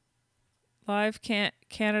 Live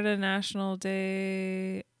Canada National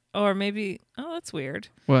Day. Or maybe, oh, that's weird.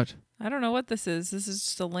 What? I don't know what this is. This is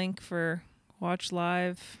just a link for watch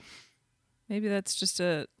live. Maybe that's just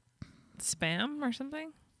a spam or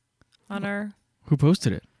something on our... Who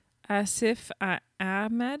posted it? Asif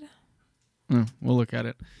Ahmed. Oh, we'll look at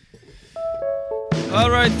it. All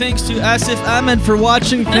right, thanks to Asif Ahmed for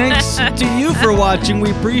watching. Thanks to you for watching.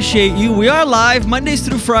 We appreciate you. We are live Mondays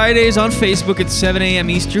through Fridays on Facebook at 7 a.m.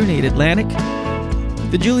 Eastern, 8 Atlantic.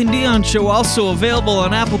 The Julien Dionne Show also available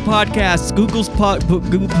on Apple Podcasts, Google's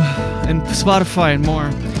and Spotify and more.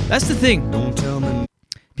 That's the thing. Don't tell me.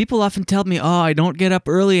 People often tell me, "Oh, I don't get up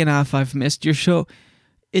early enough. I've missed your show."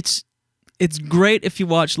 It's great if you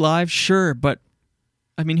watch live, sure, but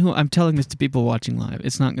I mean, I'm telling this to people watching live.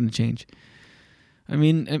 It's not going to change. I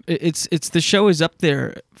mean, it's the show is up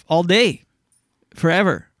there all day,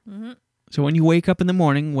 forever. So when you wake up in the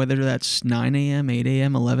morning, whether that's 9 a.m., 8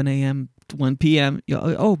 a.m., 11 a.m., 1 p.m.,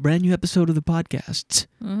 brand new episode of the podcast.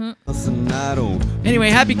 Mm-hmm. Anyway,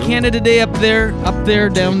 happy Canada Day up there,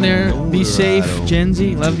 down there. Be safe. Gen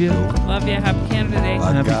Z, love you. Love you. Happy Canada Day.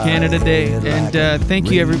 Happy Canada Day. And thank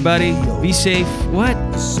you, everybody. Be safe. What?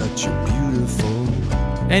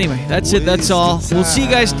 Anyway, that's it. That's all. We'll see you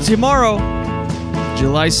guys tomorrow,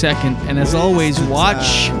 July 2nd. And as always,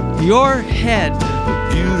 watch your head.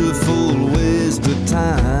 Beautiful waste of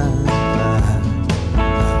time.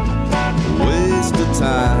 Waste of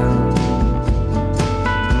time.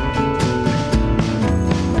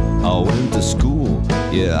 I went to school,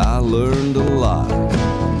 yeah, I learned a lot.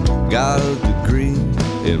 Got a degree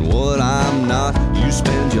in what I'm not. You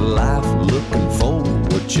spend your life looking for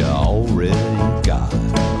what you already got.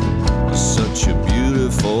 Such a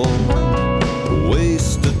beautiful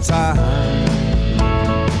waste of time.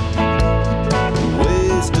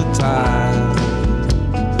 Waste of time.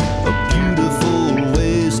 A beautiful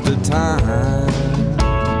waste of time.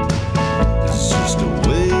 It's just a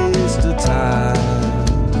waste of time.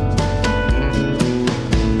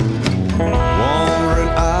 Wandering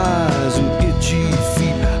eyes and itchy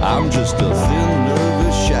feet. I'm just a thin,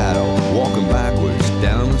 nervous shadow walking backwards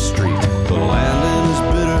down the street. The landing is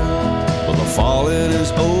bitter, but the falling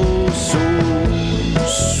is oh so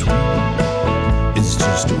sweet. It's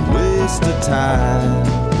just a waste of time.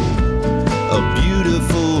 A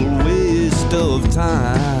beautiful waste of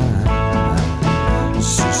time.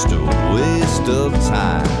 It's just a waste of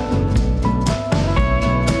time.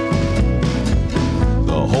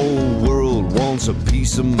 The whole world wants a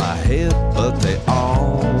piece of my head, but they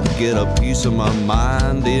all get a piece of my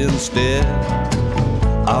mind instead.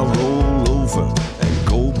 I roll over and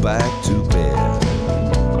go back to bed.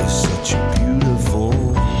 It's such a beautiful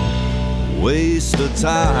waste of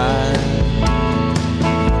time.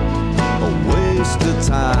 A waste of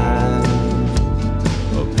time.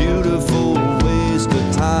 A beautiful waste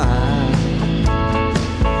of time.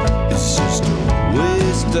 It's just a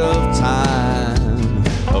waste of time.